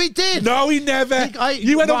was. No, he did. No, he never.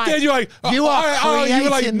 You went up there, and you're like, You are you were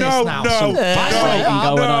like, creating no, this now. no, Some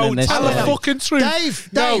backbreaking going on in this tell the film. fucking truth.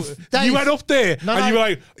 Dave, You went up there, No, and you no, were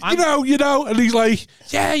like, you know, and he's like,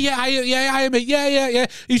 I am it, yeah.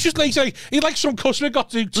 He's just like, he's like some customer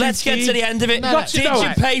got to. Let's get to the end of it. No, no. Did you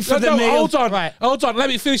pay for the meal? Hold on, Right. hold on. Let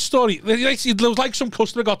me finish the story. It was like some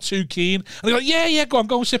customer got too keen, and they're like, yeah, go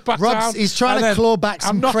and sit back down. Rob's, he's trying And to then- claw back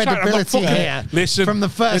some I'm not trying- I'm not credibility fucking- here. Listen, from the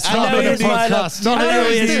first I know half of he the is, Milo. podcast. I know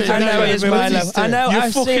he is. I know he is, Milo. I know. You I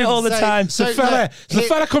see it fucking all the say- time. so- The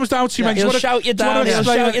fella comes down to you, man. He'll shout you down. He'll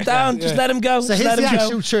shout you down. Just let him go. So Just here's let the him go.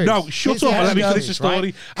 actual truth. No, shut Here's up the and let me actual finish the truth,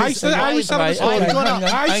 story. right? I started the Right, story. right.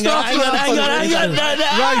 I Hang on.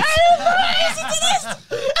 Right.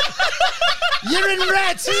 You're in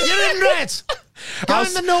red. You're in red. Go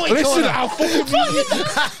in the naughty Listen, corner. I'll fucking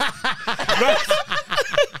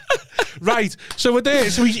Right, so we're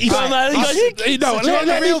there. So he's Go on, man. no, So do you want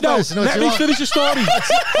the real version, or let do me you want- finish the story.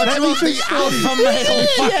 Let me finish the alpha male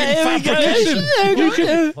fucking fabrication.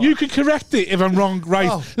 Listen, you can correct it if I'm wrong. Right,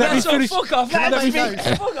 Oh, let me That's all. finish. Fuck off. Can I Let me make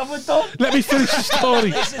finish. Fuck off. We're done. Let me finish the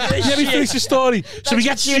story. Let me finish the story. So he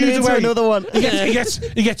gets shooed into away. another one. He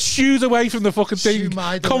gets shooed away from the fucking thing.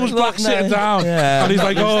 Shoo-mied Comes away. back sitting down, Yeah. and he's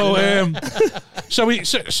like, so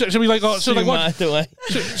he's like, what? Away.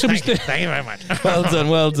 So he's thank you very much.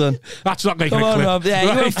 Well done. That's not making Come a on, clip. Rob. Yeah, you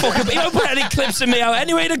Right. won't put any clips of me out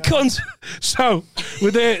anyway, the cunt. So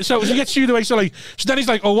we're there. So he gets shooed away. So then he's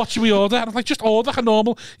like, "Oh, what should we order?" And I'm like, "Just order like a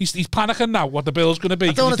normal." He's panicking now what the bill's going to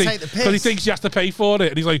be. don't wanna take the piss. Because he thinks he has to pay for it.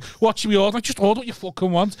 And he's like, "What should we order?" I'm like, "Just order what you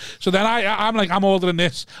fucking want." So then I'm like, "I'm ordering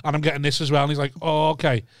this and I'm getting this as well." And he's like, "Oh,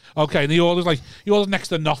 okay." And he orders next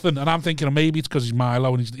to nothing. And I'm thinking, maybe it's because he's Milo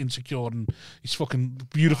and he's insecure and he's fucking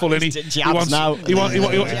beautiful. And he jabs wants now. he wants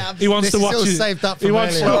This to is watch all his. saved up He from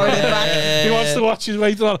wants earlier. he wants to watch his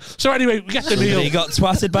weight on. So anyway, we get the meal. He got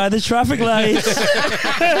twatted by the traffic lights.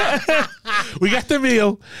 We get the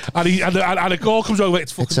meal, and a girl comes over.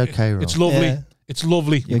 It's fucking. It's okay, Rob. It's lovely. Yeah. It's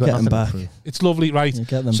lovely. You get them back. It's lovely, right? You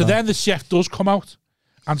get them so back. then the chef does come out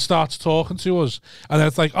and starts talking to us, and then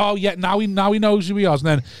it's like, oh yeah, now he knows who he is,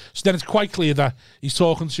 and then it's quite clear that he's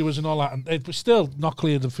talking to us and all that, and it's still not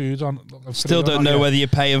clear the food's on. Still don't know whether you're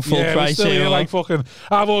paying full we're price still here. here, or like fucking.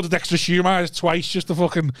 I've ordered extra shumai twice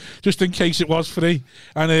just in case it was free,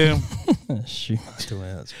 and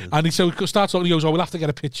and he starts talking. He goes, "Oh, we'll have to get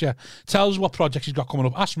a picture." Tells what projects he's got coming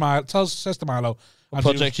up. Says to Milo, What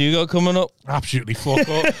project you got coming up? absolutely fuck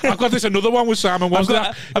up. I've got another one with Simon. I've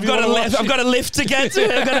got a lift to get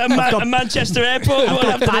to. I've got a Manchester airport.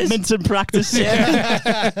 Badminton practice.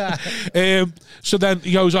 So then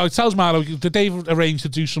he goes, tells Milo that they've arranged to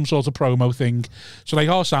do some sort of promo thing. So like,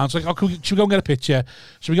 sounds like, should we go and get a picture?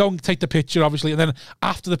 So we go and take the picture, obviously, and then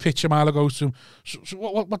after the picture, Milo goes to him, so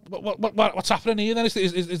what's happening here then?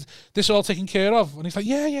 Is this all taken care of? And he's like,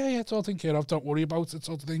 yeah, it's all taken care of. Don't worry about it,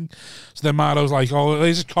 sort of thing. So then Milo's like,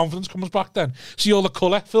 his confidence comes back then. See all the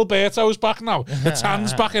colour. Philberto's back now. The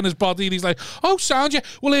tan's back in his body, and he's like, sound you.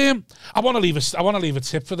 Well, I want to leave a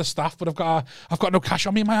tip for the staff, but I've got no cash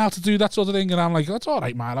on me, Milo, to do that sort of thing. And I'm like, that's all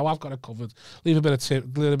right, Milo. I've got it covered. Leave a bit of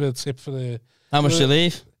tip for the. How much do you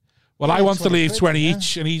leave? Well, I wanted to 20 leave quid, 20 yeah.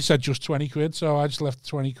 each, and he said just 20 quid, so I just left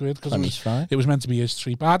 20 quid because That's fine. it was meant to be his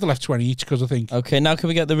treat. But I'd have left 20 each because I think Okay, now can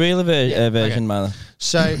we get the real version, Milo?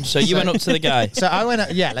 So You went up to the guy. So I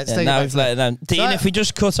went. Yeah, let's Yeah, take it now back we've to let it down. Dean, if we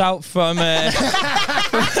just cut out from 1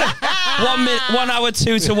 hour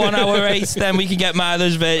 2 to 1 hour 8, then we can get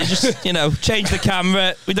Milo's version. Just, change the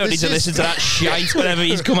camera. We don't need to listen to that shite, whatever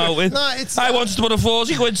he's come out with. No, it's- I wanted to put a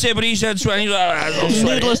 40 quid tip, but he said 20.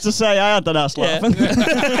 Needless to say, I had that ass laughing.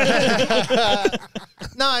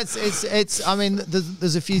 No, it's. I mean,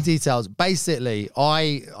 there's a few details. Basically,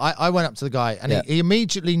 I went up to the guy, and Yeah. he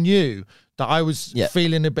immediately knew that I was Yeah.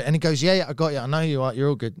 feeling a bit, and he goes, "Yeah, I got you. I know you are. You're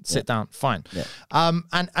all good. Sit down. Fine." Yeah.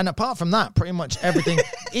 And apart from that, pretty much everything.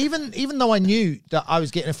 even though I knew that I was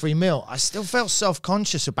getting a free meal, I still felt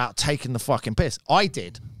self-conscious about taking the fucking piss. I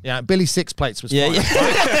did. Yeah, Billy Six Plates was fine.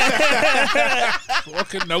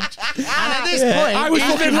 fucking note. And at this point, I was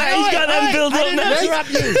fucking. He's got them built up now. interrupt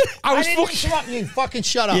you. I was didn't fucking. interrupt you. Fucking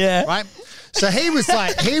shut up. Yeah. Right. So he was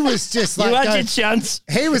just like You had going- your chance.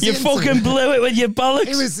 He was You into- fucking blew it with your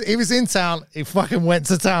bollocks. He was in town. He fucking went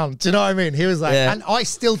to town. Do you know what I mean? He was like, Yeah. and I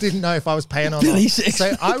still didn't know if I was paying or Billy not. Six.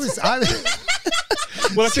 So I was.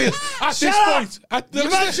 Well, at this point,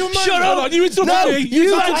 Shut up! You interrupted No, me.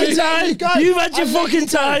 you've had interrupted your me. time. You go. You've had your I let fucking you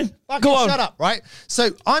go. time. Fucking Go on. shut up, right? So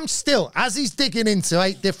I'm still, as he's digging into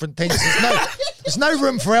 8 different things, there's no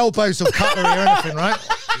room for elbows or cutlery or anything, right?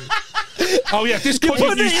 Oh yeah, this cunt put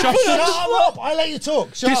you it- use you put it Shut chopsticks. up! I let you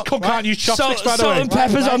talk. Shut This up. cunt can't use chopsticks, by the Salt way. and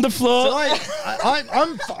peppers on the floor. So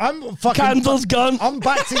I'm fucking. Candles gone. I'm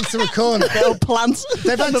backed into a corner. Little plant.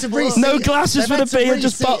 They've had to reseat. No glasses they've for had the to beer,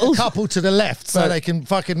 just reseat bottles. A couple to the left so they can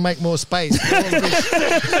fucking make more space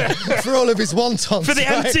for all of his wontons. For the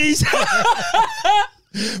right? empties.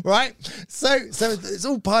 Right? So it's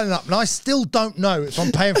all piling up, and I still don't know if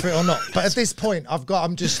I'm paying for it or not. But at this point,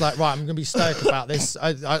 I'm just like, right, I'm going to be stoic about this.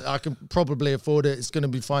 I can probably afford it. It's going to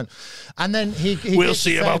be fine. And then he We'll gets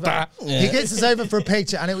see us about over. that. He gets us over for a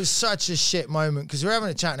picture, and it was such a shit moment because we were having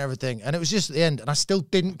a chat and everything, and it was just at the end, and I still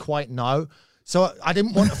didn't quite know. So I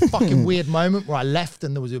didn't want a fucking weird moment where I left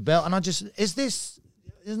and there was a bell, and I just, is this?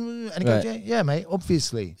 And he goes, Right. yeah, mate,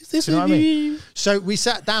 obviously. Is this you know with what I you? mean? So we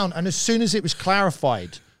sat down, and as soon as it was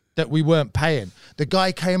clarified that we weren't paying, the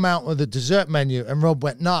guy came out with a dessert menu, and Rob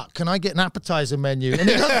went, "Nah, can I get an appetizer menu?" And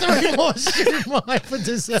he got 3 more shumai for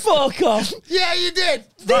dessert. Fuck off. Yeah, you did.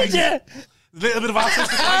 Did you? Little bit of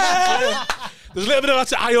artistic license. There's a little bit of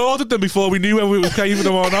that. I ordered them before we knew whether we were paying for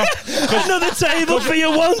them or not. Another table for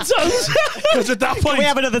your wontons. Because at that point, Can we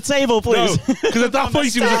have another table, please? because at that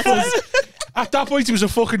point he was a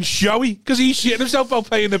fucking showy because he's shitting himself about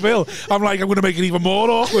paying the bill. I'm like, I'm going to make it even more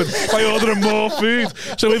awkward by ordering more food.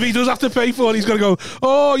 So if he does have to pay for it, he's going to go,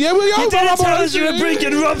 "Oh yeah, we You didn't tell us you were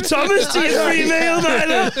bringing Rob Thomas to your free meal,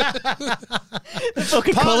 man. The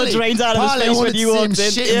fucking colour drained out of his Partly I face wanted when you to see him walked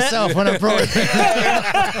in. shit himself when I brought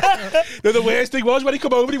it. No, the worst thing was when he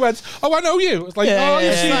come over, he went, "Oh, I know you." It's like, Yeah, "Oh,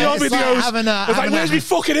 you've yeah, seen yeah. your It's like videos." having a- It's like, having "Where's a- me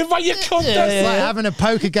fucking invite, you cunt?" It's like having a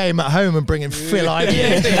poker game at home and bringing Phil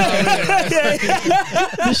Ivey.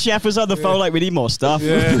 The chef was on the phone like, we need more stuff.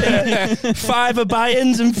 5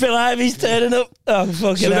 buy-ins and Phil Ivy's turning up. Oh,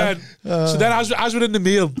 fucking hell. So then as we're in the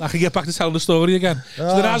meal, I can get back to telling the story again. So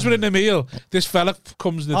then as we're in the meal, this fella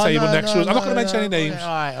comes to the table next to us. I'm not going to mention any names. All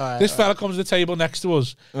right. This fella comes to the table next to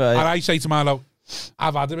us, Right. and I say to Milo,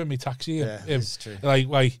 "I've had him in my taxi." Yeah, him, it's true.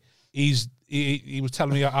 Like he was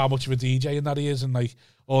telling me how much of a DJ and that he is, and like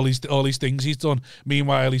all these things he's done.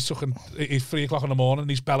 Meanwhile, it's 3 o'clock in the morning, and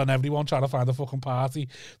he's belling everyone trying to find a fucking party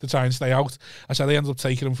to try and stay out. I said they ended up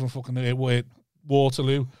taking him from fucking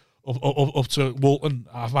Waterloo up to Walton,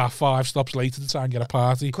 about 5 stops later to try and get a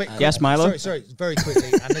party. Quick, Yes, Milo? Sorry, very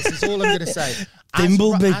quickly. And this is all I'm going to say.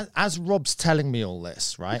 Thimbleby. As Rob's telling me all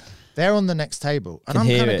this, right? They're on the next table. And Can I'm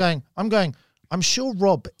hear kind of it. going, I'm sure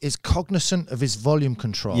Rob is cognizant of his volume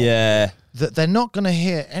control. Yeah. That they're not going to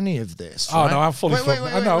hear any of this. Oh, right? no, I'm fully wait,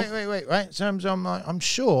 I know. wait, right? So I'm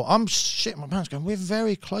sure. I'm shitting my pants going, we're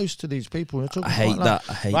very close to these people. We're talking I hate quite loud. that.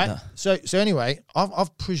 I hate right? that. So anyway,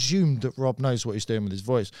 I've presumed that Rob knows what he's doing with his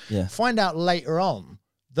voice. Yeah. Find out later on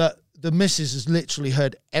that the missus has literally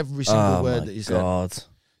heard every single Oh, word my that he said. God.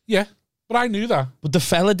 Yeah, but I knew that. But the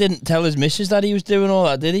fella didn't tell his missus that he was doing all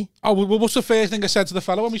that, did he? Oh, well, what's the first thing I said to the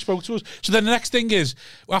fellow when we spoke to us? So then the next thing is,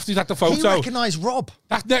 after he's had the He photo, recognised Rob.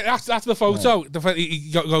 after the photo,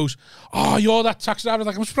 he goes, "Oh, you're that taxi driver." I was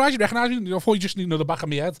like, "I'm surprised you recognise me. I thought you just knew the back of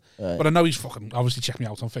my head." Right. But I know he's fucking obviously checked me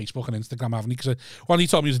out on Facebook and Instagram, haven't he? Because when he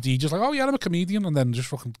told me he was a DJ, I was like, "Oh yeah, I'm a comedian," and then just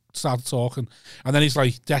fucking started talking. And then he's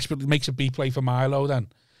like, desperately makes a beat play for Milo then.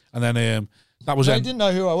 And then that was No, it. he didn't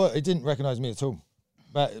know who I was. He didn't recognise me at all.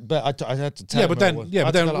 But I had to tell Yeah, him but who it then was. yeah, I but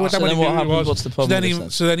had to then go, like, So when then he what knew who he happened? was, What's the so problem then with he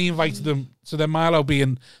this so then he invited them. So then Milo,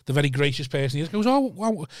 being the very gracious person, he just goes, "Oh,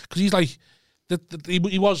 well," because he's like,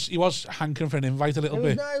 he was hankering for an invite a little it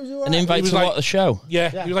was- bit. no, it was all An right. invite He was to like- what, the show?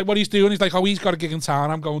 Yeah, Yeah. he was like, "What he's doing?" He's like, "Oh, he's got a gig in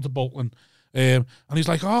town. I'm going to Bolton." And he's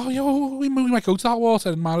like, "Oh, yo, we might go to that water."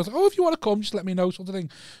 And Milo's like, "Oh, if you want to come, just let me know," sort of thing.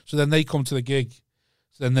 So then they come to the gig.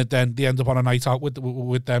 So then they end up on a night out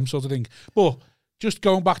with them, sort of thing. But just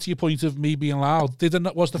going back to your point of me being loud,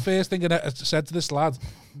 was the first thing I said to this lad?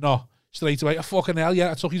 No. Straight away, fucking hell,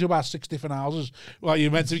 yeah, I took you to about 6 different houses. Well, you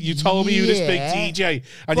told me you were this big Yeah, DJ,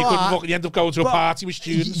 and you couldn't fucking end up going to a party with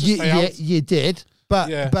students and stay out. You did, but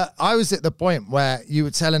Yeah. but I was at the point where you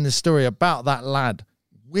were telling the story about that lad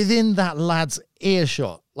within that lad's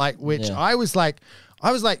earshot, like which Yeah. I was like,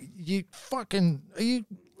 you fucking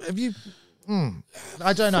have you?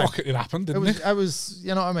 I don't know. Fuck, it happened, It didn't was, it? I was,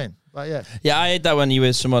 you know what I mean? But yeah, Yeah, I had that when you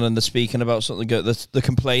were someone and they're speaking about something, they're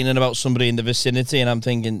complaining about somebody in the vicinity, and I'm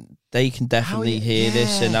thinking they can definitely hear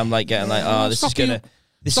this, and I'm like getting like, oh, this is gonna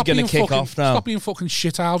kick fucking, off now. Stop being fucking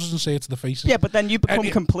shit houses and say it to the faces. Yeah, but then you become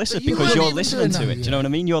And- complicit but you because weren't you're even listening doing to that. it. Do you know what I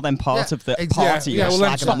mean? You're then part Yeah, of the exactly. party. Yeah, You're well then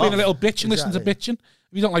slagging stop them being a off. little bitch and listen to Exactly. bitching.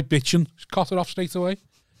 If you don't like bitching, just cut it off straight away.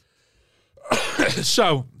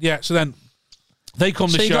 So then they come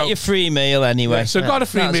So to you show. got your free meal anyway. Yeah, so got a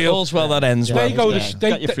free That's meal. all's well that ends They well. go to Yeah, they,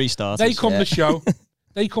 got your free starters. they come Yeah. to show.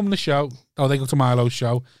 They come to show. Oh, they go to Milo's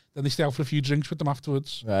show. Then they stay out for a few drinks with them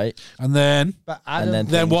afterwards. Right. And then but Adam, then-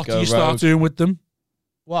 then Things what do go you start rogue. doing with them?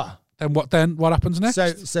 what? Then what happens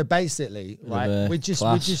next? So basically, of right, a we'd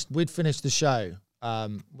finished the show.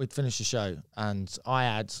 We'd finished the show, and I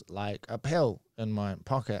had like a pill in my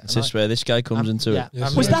pocket. Is and this where this guy comes into yeah, it?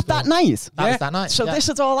 Yes. Was that night? That Yeah. was that night. So yeah. this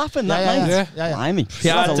had all happened that Yeah, night? yeah, yeah. Blimey.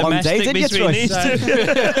 Yeah, That's a long day, domestic didn't you, between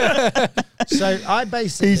Troy? these two. So I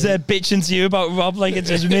basically He's bitching to you about Rob like it's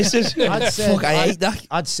his missus. I'd said, Fuck, I hate that.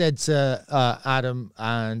 I'd said to Adam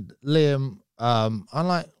and Liam, I'm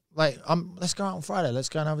like, let's go out on Friday. Let's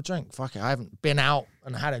go and have a drink. Fuck it. I haven't been out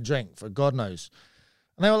and had a drink for God knows.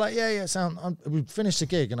 And they were like, yeah, we finished the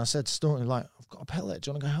gig, and I said to Staunton, like, I've got a pellet. Do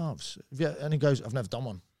you want to go halves? And he goes, I've never done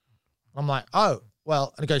one. I'm like, oh,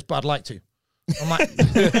 well. And he goes, but I'd like to. I'm like,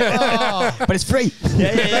 oh. But it's free.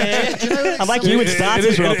 Yeah. Do you know, I like you with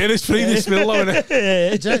starters, Rob. It is free this middle, isn't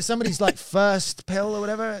it? do you know somebody's like first pill or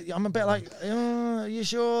whatever? I'm a bit like, are you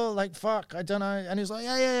sure? Like, fuck, I don't know. And he was like,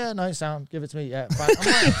 yeah, no sound, give it to me. Yeah, fine. I'm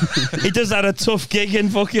like, He does that a tough gig in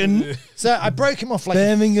fucking. so I broke him off like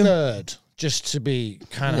Birmingham. a third, just to be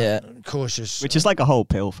kind of Yeah. cautious. Which is like a whole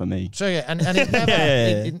pill for me. So yeah, and he never,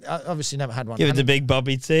 Yeah. he obviously never had one. Give it to Big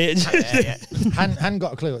Bobby T. hadn't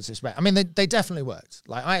got a clue what to expect. I mean, they definitely worked.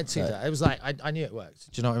 Like I had two. It was like I knew it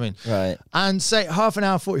worked. Do you know what I mean? Right. And say half an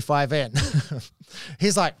hour, 45 in,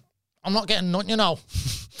 he's like, I'm not getting none, you know.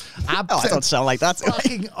 Oh, I don't sound like that.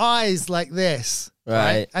 Fucking eyes like this.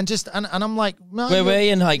 Right. And just and I'm like, no. Where were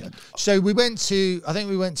you in like? So we went to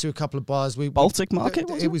a couple of bars. Baltic Market,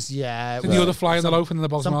 was It it? was, yeah. Did the other fly in the loaf in the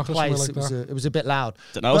Baltic Some Market or something place. like that? It was a bit loud.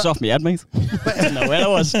 Don't know, I was off my head, mate. Didn't know where I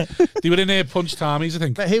was. They were in there punched Tommy's, I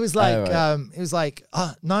think. But he was like,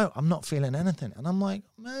 right. no, I'm not feeling anything. And I'm like,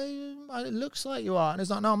 it looks like you are. And he's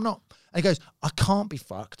like, no, I'm not. And he goes, I can't be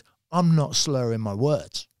fucked. I'm not slurring my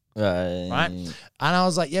words. Right. Right. And I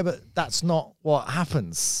was like, yeah, but that's not what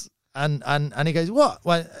happens. And he goes, what?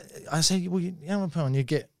 Well, I say, well, you have a pill and you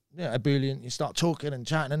get a boolean, you start talking and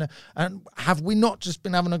chatting. And have we not just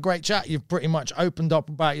been having a great chat? You've pretty much opened up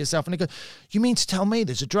about yourself. And he goes, you mean to tell me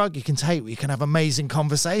there's a drug you can take where you can have amazing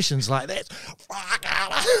conversations like this?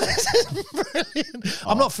 This is brilliant.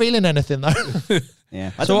 I'm not feeling anything, though.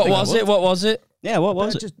 Yeah. So what was it? What was it? Yeah, what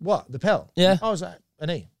was it? Just what? The pill? Yeah. I was like, an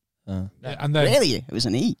E. Yeah, and then, Really? It was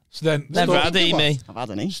an E. so then, Never had it E, was. me. I've had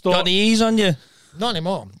an E. Got any E's on you? Not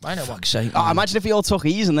anymore. I know one. Fuck's sake. Oh, imagine if we all took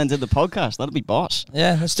E's and then did the podcast. That'd be boss.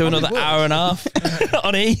 Yeah, let's do another would. hour and a half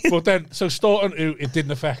on E. But then, so Staunton, who it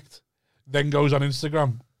didn't affect, then goes on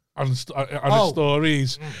Instagram on his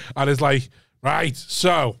stories and is like, right,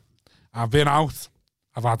 so I've been out,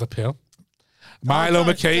 I've had a pill. Milo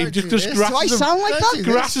don't- McCabe don't just do this. Do I grasses him, sound like Don't that? do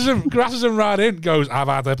this. grasses him right in, goes, I've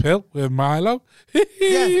had a pill with Milo.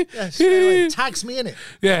 Yeah, straight away. Tags me in it.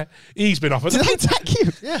 Yeah, he's been offered Did I tag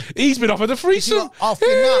you? Yeah. He's been offered a threesome. got off your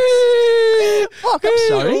nuts. Fuck, I'm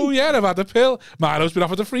sorry. Oh yeah, I've had a pill. Milo's been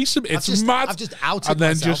offered a threesome. It's mad. I've just outed And then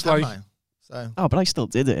myself, just like, haven't I? So Oh, but I still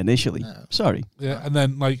did it initially. Sorry. yeah, and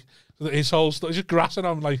then like his whole story, just grassing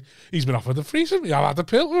on like he's been offered a threesome. Yeah, I've had a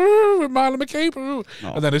pill with Milo McCabe.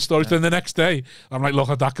 And then his story. Then the next day, I'm like, look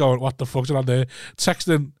at that going, what the fuck's on there?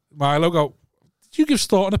 Texting Milo, go, did you give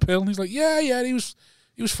Staunton a pill? And he's like, yeah. He was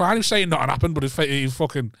He was fine. He was saying nothing happened, but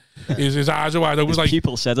his eyes are wide open. His Like,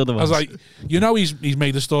 pupil said I otherwise. was like, he's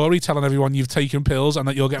made a story telling everyone you've taken pills and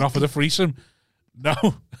that you're getting offered a threesome. No.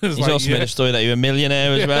 He's also made a story that you're a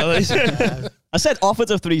millionaire as well. I said offered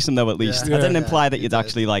a threesome though, at least. Yeah. I didn't imply that you'd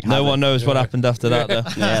actually like. No have one it. knows what happened after that, though.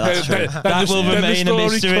 Yeah, that's true. That will remain a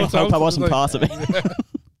mystery. I hope I wasn't part of it.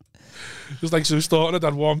 Just like Sue Staunton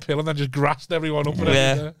had one pill and then just grassed everyone up. And Yeah.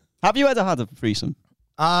 everything. Have you ever had a threesome?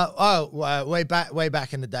 Way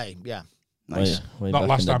back in the day. Yeah. Nice. Way Not back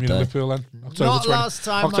last in the time you were in day. Liverpool then. Not last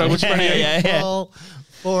time. October 28th. Yeah.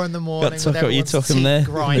 4 in the morning. Got took with out, you everyone's took him teeth there.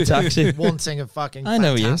 grinding, Taxi. wanting a fucking I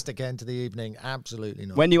know you. fantastic end to the evening. Absolutely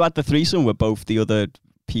not. When you had the threesome, were both the other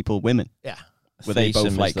people women? Yeah. Were they both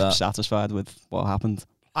Threesome is like that. satisfied with what happened?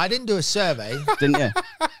 I didn't do a survey. Didn't you?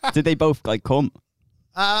 Did they both like come?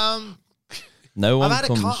 No one I've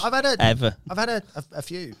comes ever. I've had a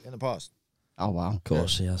few in the past. Oh wow. Of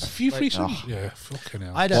course he A has. few threesomes? oh. Yeah, fucking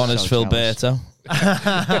hell. I don't. One is so Phil jealous. Berto.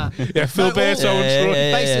 Yeah, Phil No, Berto yeah, and Troy.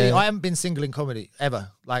 yeah. Basically, I haven't been single in comedy ever.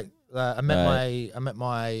 Like I met Right.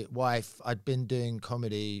 my wife. I'd been doing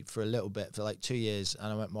comedy for a little bit, for like 2 years,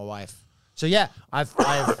 and I met my wife. So yeah, I've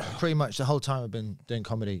pretty much the whole time I've been doing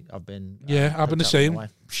comedy, I've been Yeah, I've been the hooked up with same. my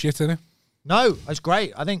wife. Shit, innit? No, it's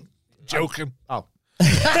great. I think. Joking. Oh, You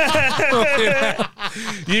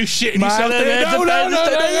shitting yourself there. No.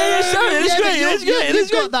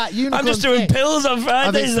 You've got that unicorn I'm just doing thing. pills on And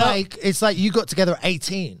Fridays. it's like you got together at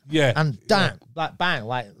 18. Yeah. And damn, like bang,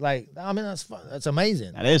 like I mean that's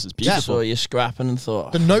amazing. That is. It's Just beautiful. saw you scrapping and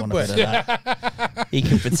thought, The I want a Notebook. bit of that. He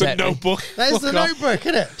can The protect me. Notebook. There's Fuck the off. Notebook,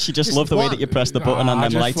 isn't it? She just loved the way that you pressed the button and I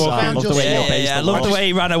them just lights fucking on. Loved the way he Yeah, obeys I the love the laws. way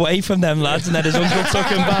he ran away from them lads and then his uncle took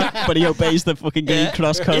him back. But he obeys the fucking game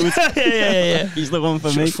cross code. yeah. He's the one for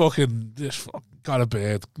me. Just fucking got a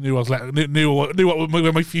beard. Knew what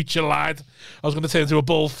when my future lied. I was going to turn into a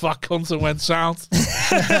bald fat cunt and went sound.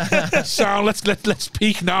 Sound. Let's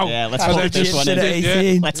peak now. Yeah, let's And lock then this just one sit in. it, yeah.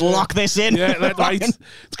 18. Let's lock this in. Yeah, right.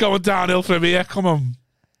 It's going downhill from here. Come on.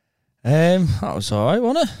 That was all right,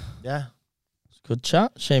 wasn't it? Yeah. Good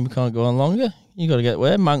chat. Shame we can't go on longer. You got to get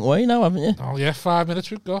where? Mank way now, haven't you? Oh yeah, 5 minutes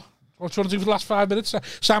we go. What do you want to do for the last 5 minutes?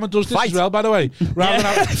 Simon does this Fight. as well, by the way.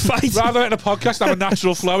 Rather Fight. than in a podcast have a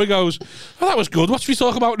natural flow, he goes, "Oh, that was good. What should we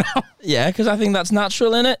talk about now?" Yeah, because I think that's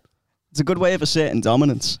natural, innit? It's a good way of asserting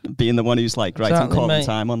dominance, being the one who's like, right, I'm Exactly, calling mate.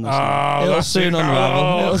 time on this. Oh, It'll that's soon it now.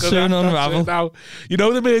 unravel. It'll God, soon that's unravel. it now. You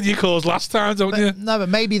know the media calls last time, don't you? But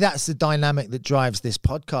maybe that's the dynamic that drives this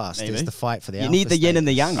podcast. Maybe. Is the fight for the You alpha need the yin and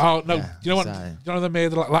the yang. Oh no! Yeah, you know what? so- You know the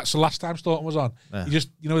maid. That's the last time Staunton was on. Yeah. He just,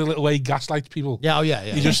 the little way he gaslights people. Yeah, oh yeah.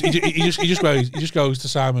 He just goes to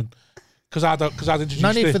Simon because I'd introduced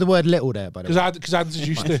No need it. for the word little there, by the way. Because I'd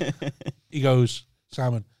introduced it. He goes,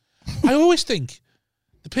 Simon, I always think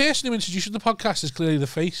the person who introduced the podcast is clearly the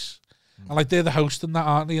face, and like they're the host and that,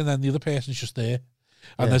 aren't they? And then the other person's just there.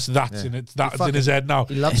 And Yeah, there's that yeah. in it. That's in his head now.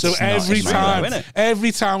 he loves So it. every It's not, time, isn't it?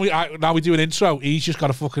 every time now we do an intro, he's just got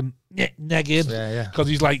to fucking neg in. Yeah. Because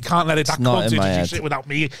he's like, can't let it that not cunt in my introduce head. it without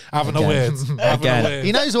me having a Again. word. Having Again. a word.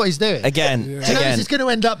 He knows what he's doing. Again, He knows it's going to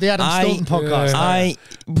end up the Adam I- Staunton podcast. I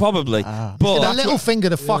probably, Gonna but little finger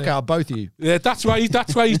the fuck out of both of you. Yeah, that's why he's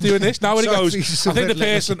doing this. Now when he Sorry, goes, he's I think the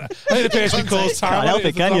just person calls time. Can't help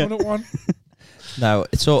it, can you? One. no,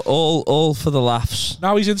 it's all for the laughs.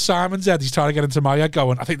 Now he's in Simon's head. He's trying to get into my head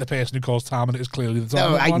going, I think the person who calls time and it is clearly the No,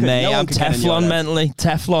 dominant I one. could- Mate, no one I'm can get in your Teflon head. mentally.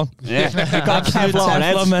 Teflon. Yeah. You got Absolute Teflon Teflon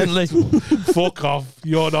heads. mentally. Fuck off.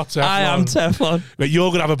 You're not Teflon. I am Teflon. But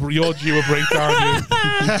you're going to have you're due a breakdown. You.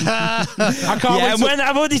 I can't Yeah, wait to, when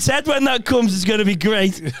I've already said when that comes, it's going to be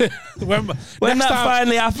great. when When next that time,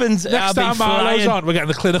 finally happens, I'll next be time Marlo's flying. on, we're getting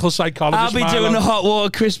the clinical psychologist. I'll be Marlo. doing the hot water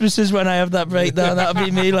Christmases when I have that breakdown. That'll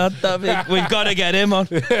be me, lad. We've got to get him on.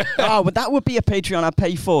 Oh, but that would be a Patreon I'd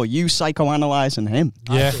pay for. You psychoanalyzing him.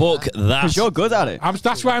 Yeah. Fuck that. Because you're good at it.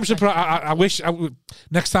 That's why I'm surprised. I wish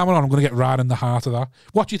next time we're on, I'm going to get right in the heart of that.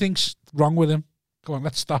 What do you think's wrong with him? Go on,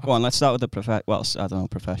 let's start. Go on, let's start with the I don't know,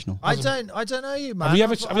 professional. I don't know you, man. Have you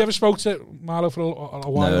ever spoke to Marlo for a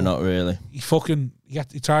while? No, not really. He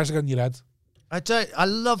tries to get in your head. I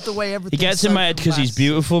love the way He everything. gets in my head because he's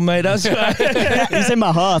beautiful, mate. That's why. He's in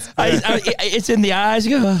my heart. It's in the eyes. I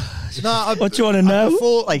go, No, what do you want to know?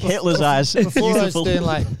 Before, Like Hitler's eyes. Before I was Beautiful. doing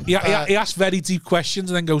like, He asks very deep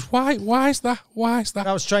questions and then goes, "Why? Why is that? Why is that?"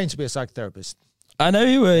 I was trained to be a psychotherapist. I know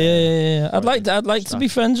you were. Yeah. I'd like to be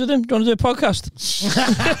friends with him. Do you want to do a podcast?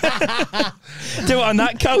 Do it on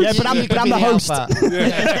that couch. Yeah, but I'm the host.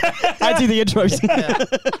 I do the intros.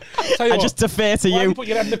 Tell you I what, just defer to why don't you. you put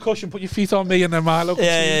your head in the cushion, put your feet on me, and then Milo.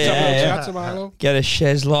 Yeah. Chat to Milo. Get a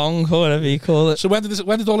chaise longue or whatever you call it. So when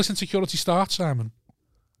did all this insecurity start, Simon?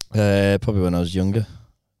 Probably when I was younger.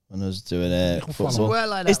 when I was doing football. Well,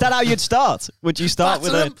 like Is that how you'd start? Would you start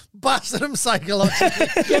with a... Batter them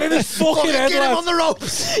psychologically. Get in his fucking head, Get him lad. on the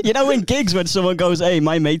ropes. You know, in gigs when someone goes, "Hey,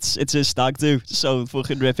 my mate's, it's a stag do," so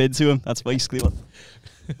fucking rip into him. That's basically what.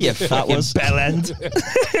 Yeah, that was bell end.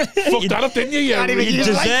 Fucked that up, didn't you? Can't even You use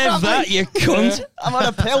deserve light, that, you cunt. I'm on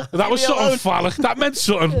a pill. That was Leave me alone. something phallic. That meant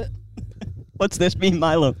something. What's this mean,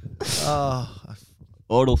 Milo? Oh,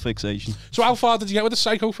 Oral fixation. So how far did you get with the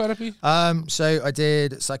psychotherapy? so I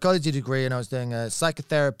did a psychology degree and I was doing a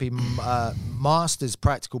psychotherapy master's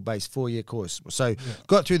practical based 4-year course. So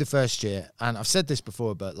got through the first year, and I've said this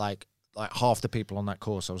before, but like half the people on that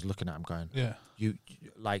course I was looking at them going, Yeah. you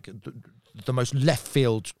like the most left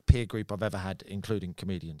field peer group I've ever had, including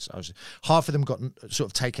comedians. Half of them got sort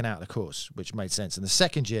of taken out of the course, which made sense. And the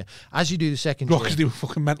second year, as you do the second Well, year, because they were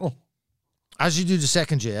fucking mental. as you do the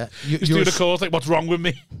second year, Just doing a course like, what's wrong with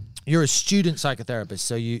me? you're a student psychotherapist,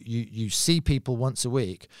 so you see people once a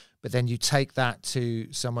week, but then you take that to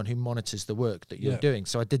someone who monitors the work that you're doing.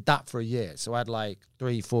 So I did that for a year. So I had like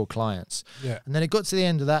 3-4 clients. Yeah. And then it got to the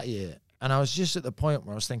end of that year, and I was just at the point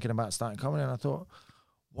where I was thinking about starting comedy, and I thought,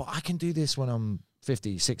 well, I can do this when I'm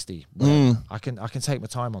 50, 60. Whatever. I can take my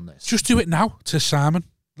time on this. Just do it now to Simon.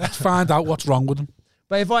 Let's find out what's wrong with him.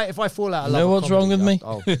 But if I fall out of You love know with what's wrong comedy,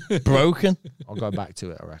 with me? I'll Broken. go back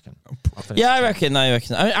to it, I reckon. I'll finish Yeah, it. I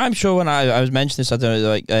reckon. I'm sure when I was mentioning this, I don't know,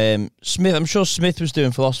 like Smith. I'm sure Smith was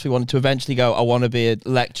doing philosophy, wanted to eventually go, I want to be a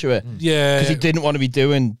lecturer, Yeah. because he didn't want to be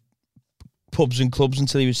doing pubs and clubs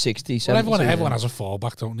until he was 60, 70. Well, everyone has a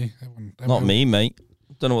fallback, don't they? Not me, mate.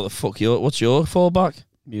 Don't know what the fuck what's your fallback?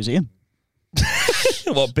 Museum.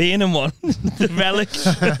 What, being in one? The relic.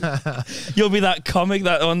 You'll be that comic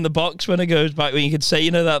that on the box when it goes back, when you could say,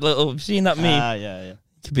 you know, that little, seen that meme? Yeah.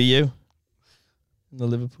 Could be you. In the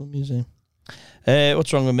Liverpool Museum.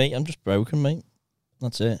 What's wrong with me? I'm just broken, mate.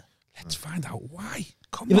 That's it. Let's find out why.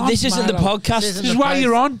 Come Yeah, on, but this isn't the Milo. podcast. This This is why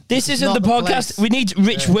you're on. This isn't not the the podcast. place. We need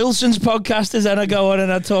Rich Wilson's podcast, and then I go on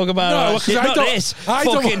and I talk about No, our 'cause shit. I Not don't- this. I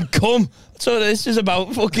don't Fucking cum. So this is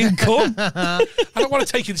about fucking cum. I don't want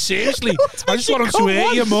to take it seriously. I just want him to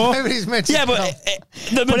hear you more. Nobody's mentioned Yeah, but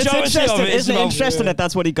the But it's majority interesting, of it is isn't it? about... Interesting that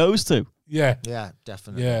that's what he goes to. Yeah. yeah,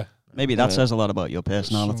 definitely. Yeah. Maybe that says a lot about your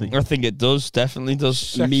personality. I think it does. Definitely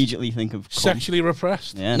does. Immediately think of cum. Sexually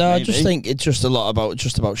repressed. Yeah, No, I maybe. just think it's just a lot about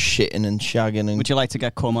shitting and shagging and. Would you like to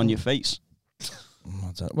get cum on your face?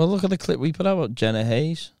 Well, look at the clip we put out about Jenna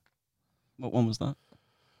Hayes. What one was that?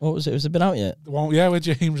 What was it? Was it been out yet? The one, yeah, with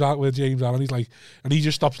James Allen, he's like, and he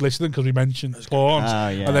just stops listening because we mentioned porn, Ah,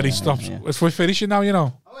 yeah, and then he yeah, stops. yeah. We're finishing now, you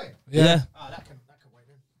know. Oh, wait. Yeah. Oh, that can wait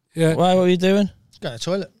then. Yeah. Why? What were you doing Let's go to the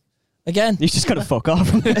toilet. again? He's just gonna fuck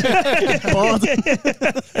off. Bored.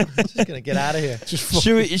 Just gonna get out of here. Just fuck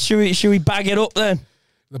Should we bag it up then?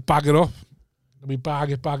 bag it up. We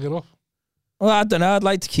bag it up. Well, I don't know. I'd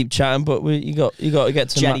like to keep chatting, but you got to get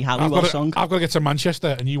to Jenny I've Halliwell got, song. I've got to get to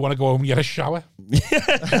Manchester, and you want to go home and get a shower.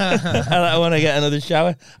 I want to get another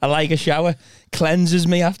shower. I like a shower. Cleanses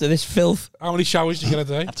me after this filth. How many showers do you get a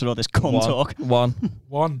day? After all this cum talk. One.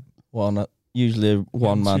 One. Usually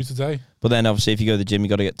one man. 2 today. But then obviously if you go to the gym, you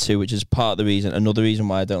got to get 2, which is part of the reason. Another reason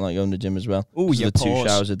why I don't like going to the gym as well. Ooh, Because your of the 2 pores.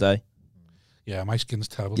 showers a day. Yeah, my skin's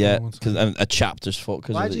terrible. Yeah, at the moment. because a chap just fuck.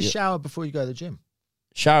 Why do you shower before you go to the gym?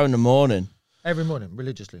 Shower in the morning? Every morning,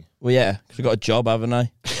 religiously. Well, yeah, because I've got a job, haven't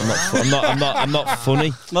I? I'm not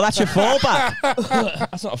funny. Well, that's your fallback.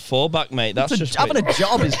 That's not a fallback, mate. That's just Having a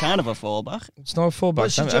job is kind of a fallback. It's not a fallback.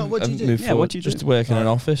 What's your job? What do you do? Move Yeah, forward, what do you just do? to work in an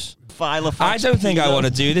office. File a I don't think I want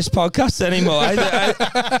to do this podcast anymore.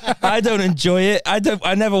 I don't enjoy it.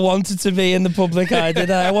 I never wanted to be in the public eye,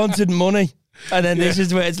 did I? I wanted money. And then this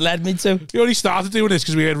is where it's led me to. We only started doing this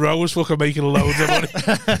because we heard Roe was fucking making loads of money.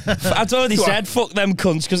 I'd already said fuck them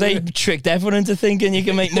cunts because they tricked everyone into thinking you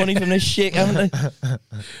can make money from this shit, haven't they?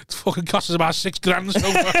 It fucking cost us about $6,000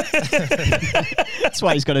 so far. That's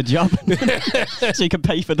why he's got a job. So he can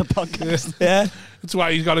pay for the podcast. Yeah. That's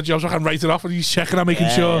why he's got a job so I can write it off, and he's checking and making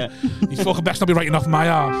sure. He's fucking best not be writing off my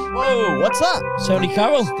ass. Whoa, what's that? Tony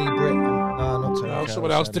Carroll. Steve Britt. No, not Tony. No, Carroll,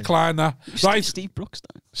 someone else sadly. declined that. Right, Steve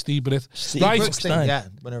Brookstein. Steve Britt. Steve Right, Brooks. Brookstein, yeah,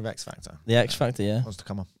 winner of X Factor. The X Factor, yeah. Wants to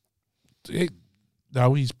come on.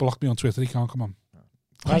 No, he's blocked me on Twitter. He can't come on.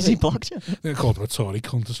 Why has he blocked you? They called him a Tory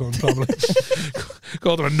cunt or something, probably.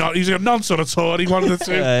 Called him a non. He's a non-sort of Tory. One of the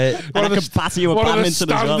two. And I can batter you with one of the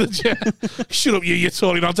badminton as well. standards, yeah. Shut up, you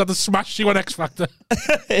Tory nonce. I had to smash you on X Factor.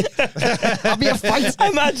 I'll be a fight.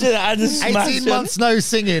 Imagine that. I just smashed 18 him. months no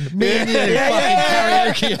singing. Me and you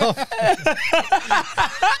fucking karaoke off.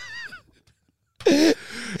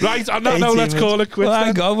 Right, on that note, let's call it quits. Well,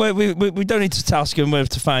 then. hang on. We don't need to task him where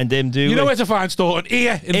to find him, do we? You know where to find Staunton?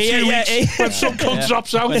 Here, in 2 weeks, when some cunt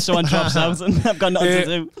drops out. When someone drops out and I've got nothing to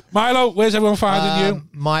do. Milo, where's everyone finding you?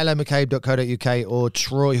 MiloMcCabe.co.uk or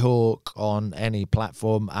Troy Hawk on any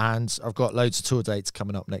platform. And I've got loads of tour dates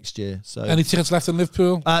coming up next year. So Any tickets left in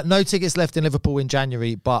Liverpool? no tickets left in Liverpool in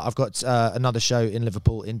January, but I've got another show in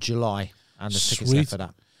Liverpool in July. And the tickets Sweet. left for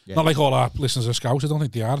that. Yeah. Not like all our listeners are scouts. I don't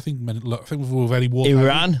think they are. I think we were very warm.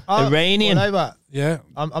 Iranian. Whatever. Yeah.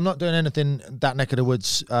 I'm not doing anything that neck of the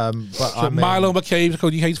woods. But So Milo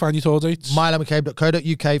McCabe, you hate to find your tour dates.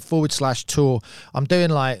 MiloMcCabe.co.uk/tour. I'm doing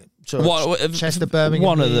like sort of Chester, Birmingham,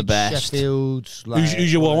 one of the Leeds, best. Sheffield. Like,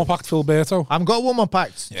 Who's your warm-up act, Philberto? I've got one more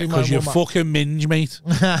packed. Because you're fucking minge, mate.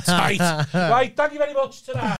 Tight. Right, thank you very much to that.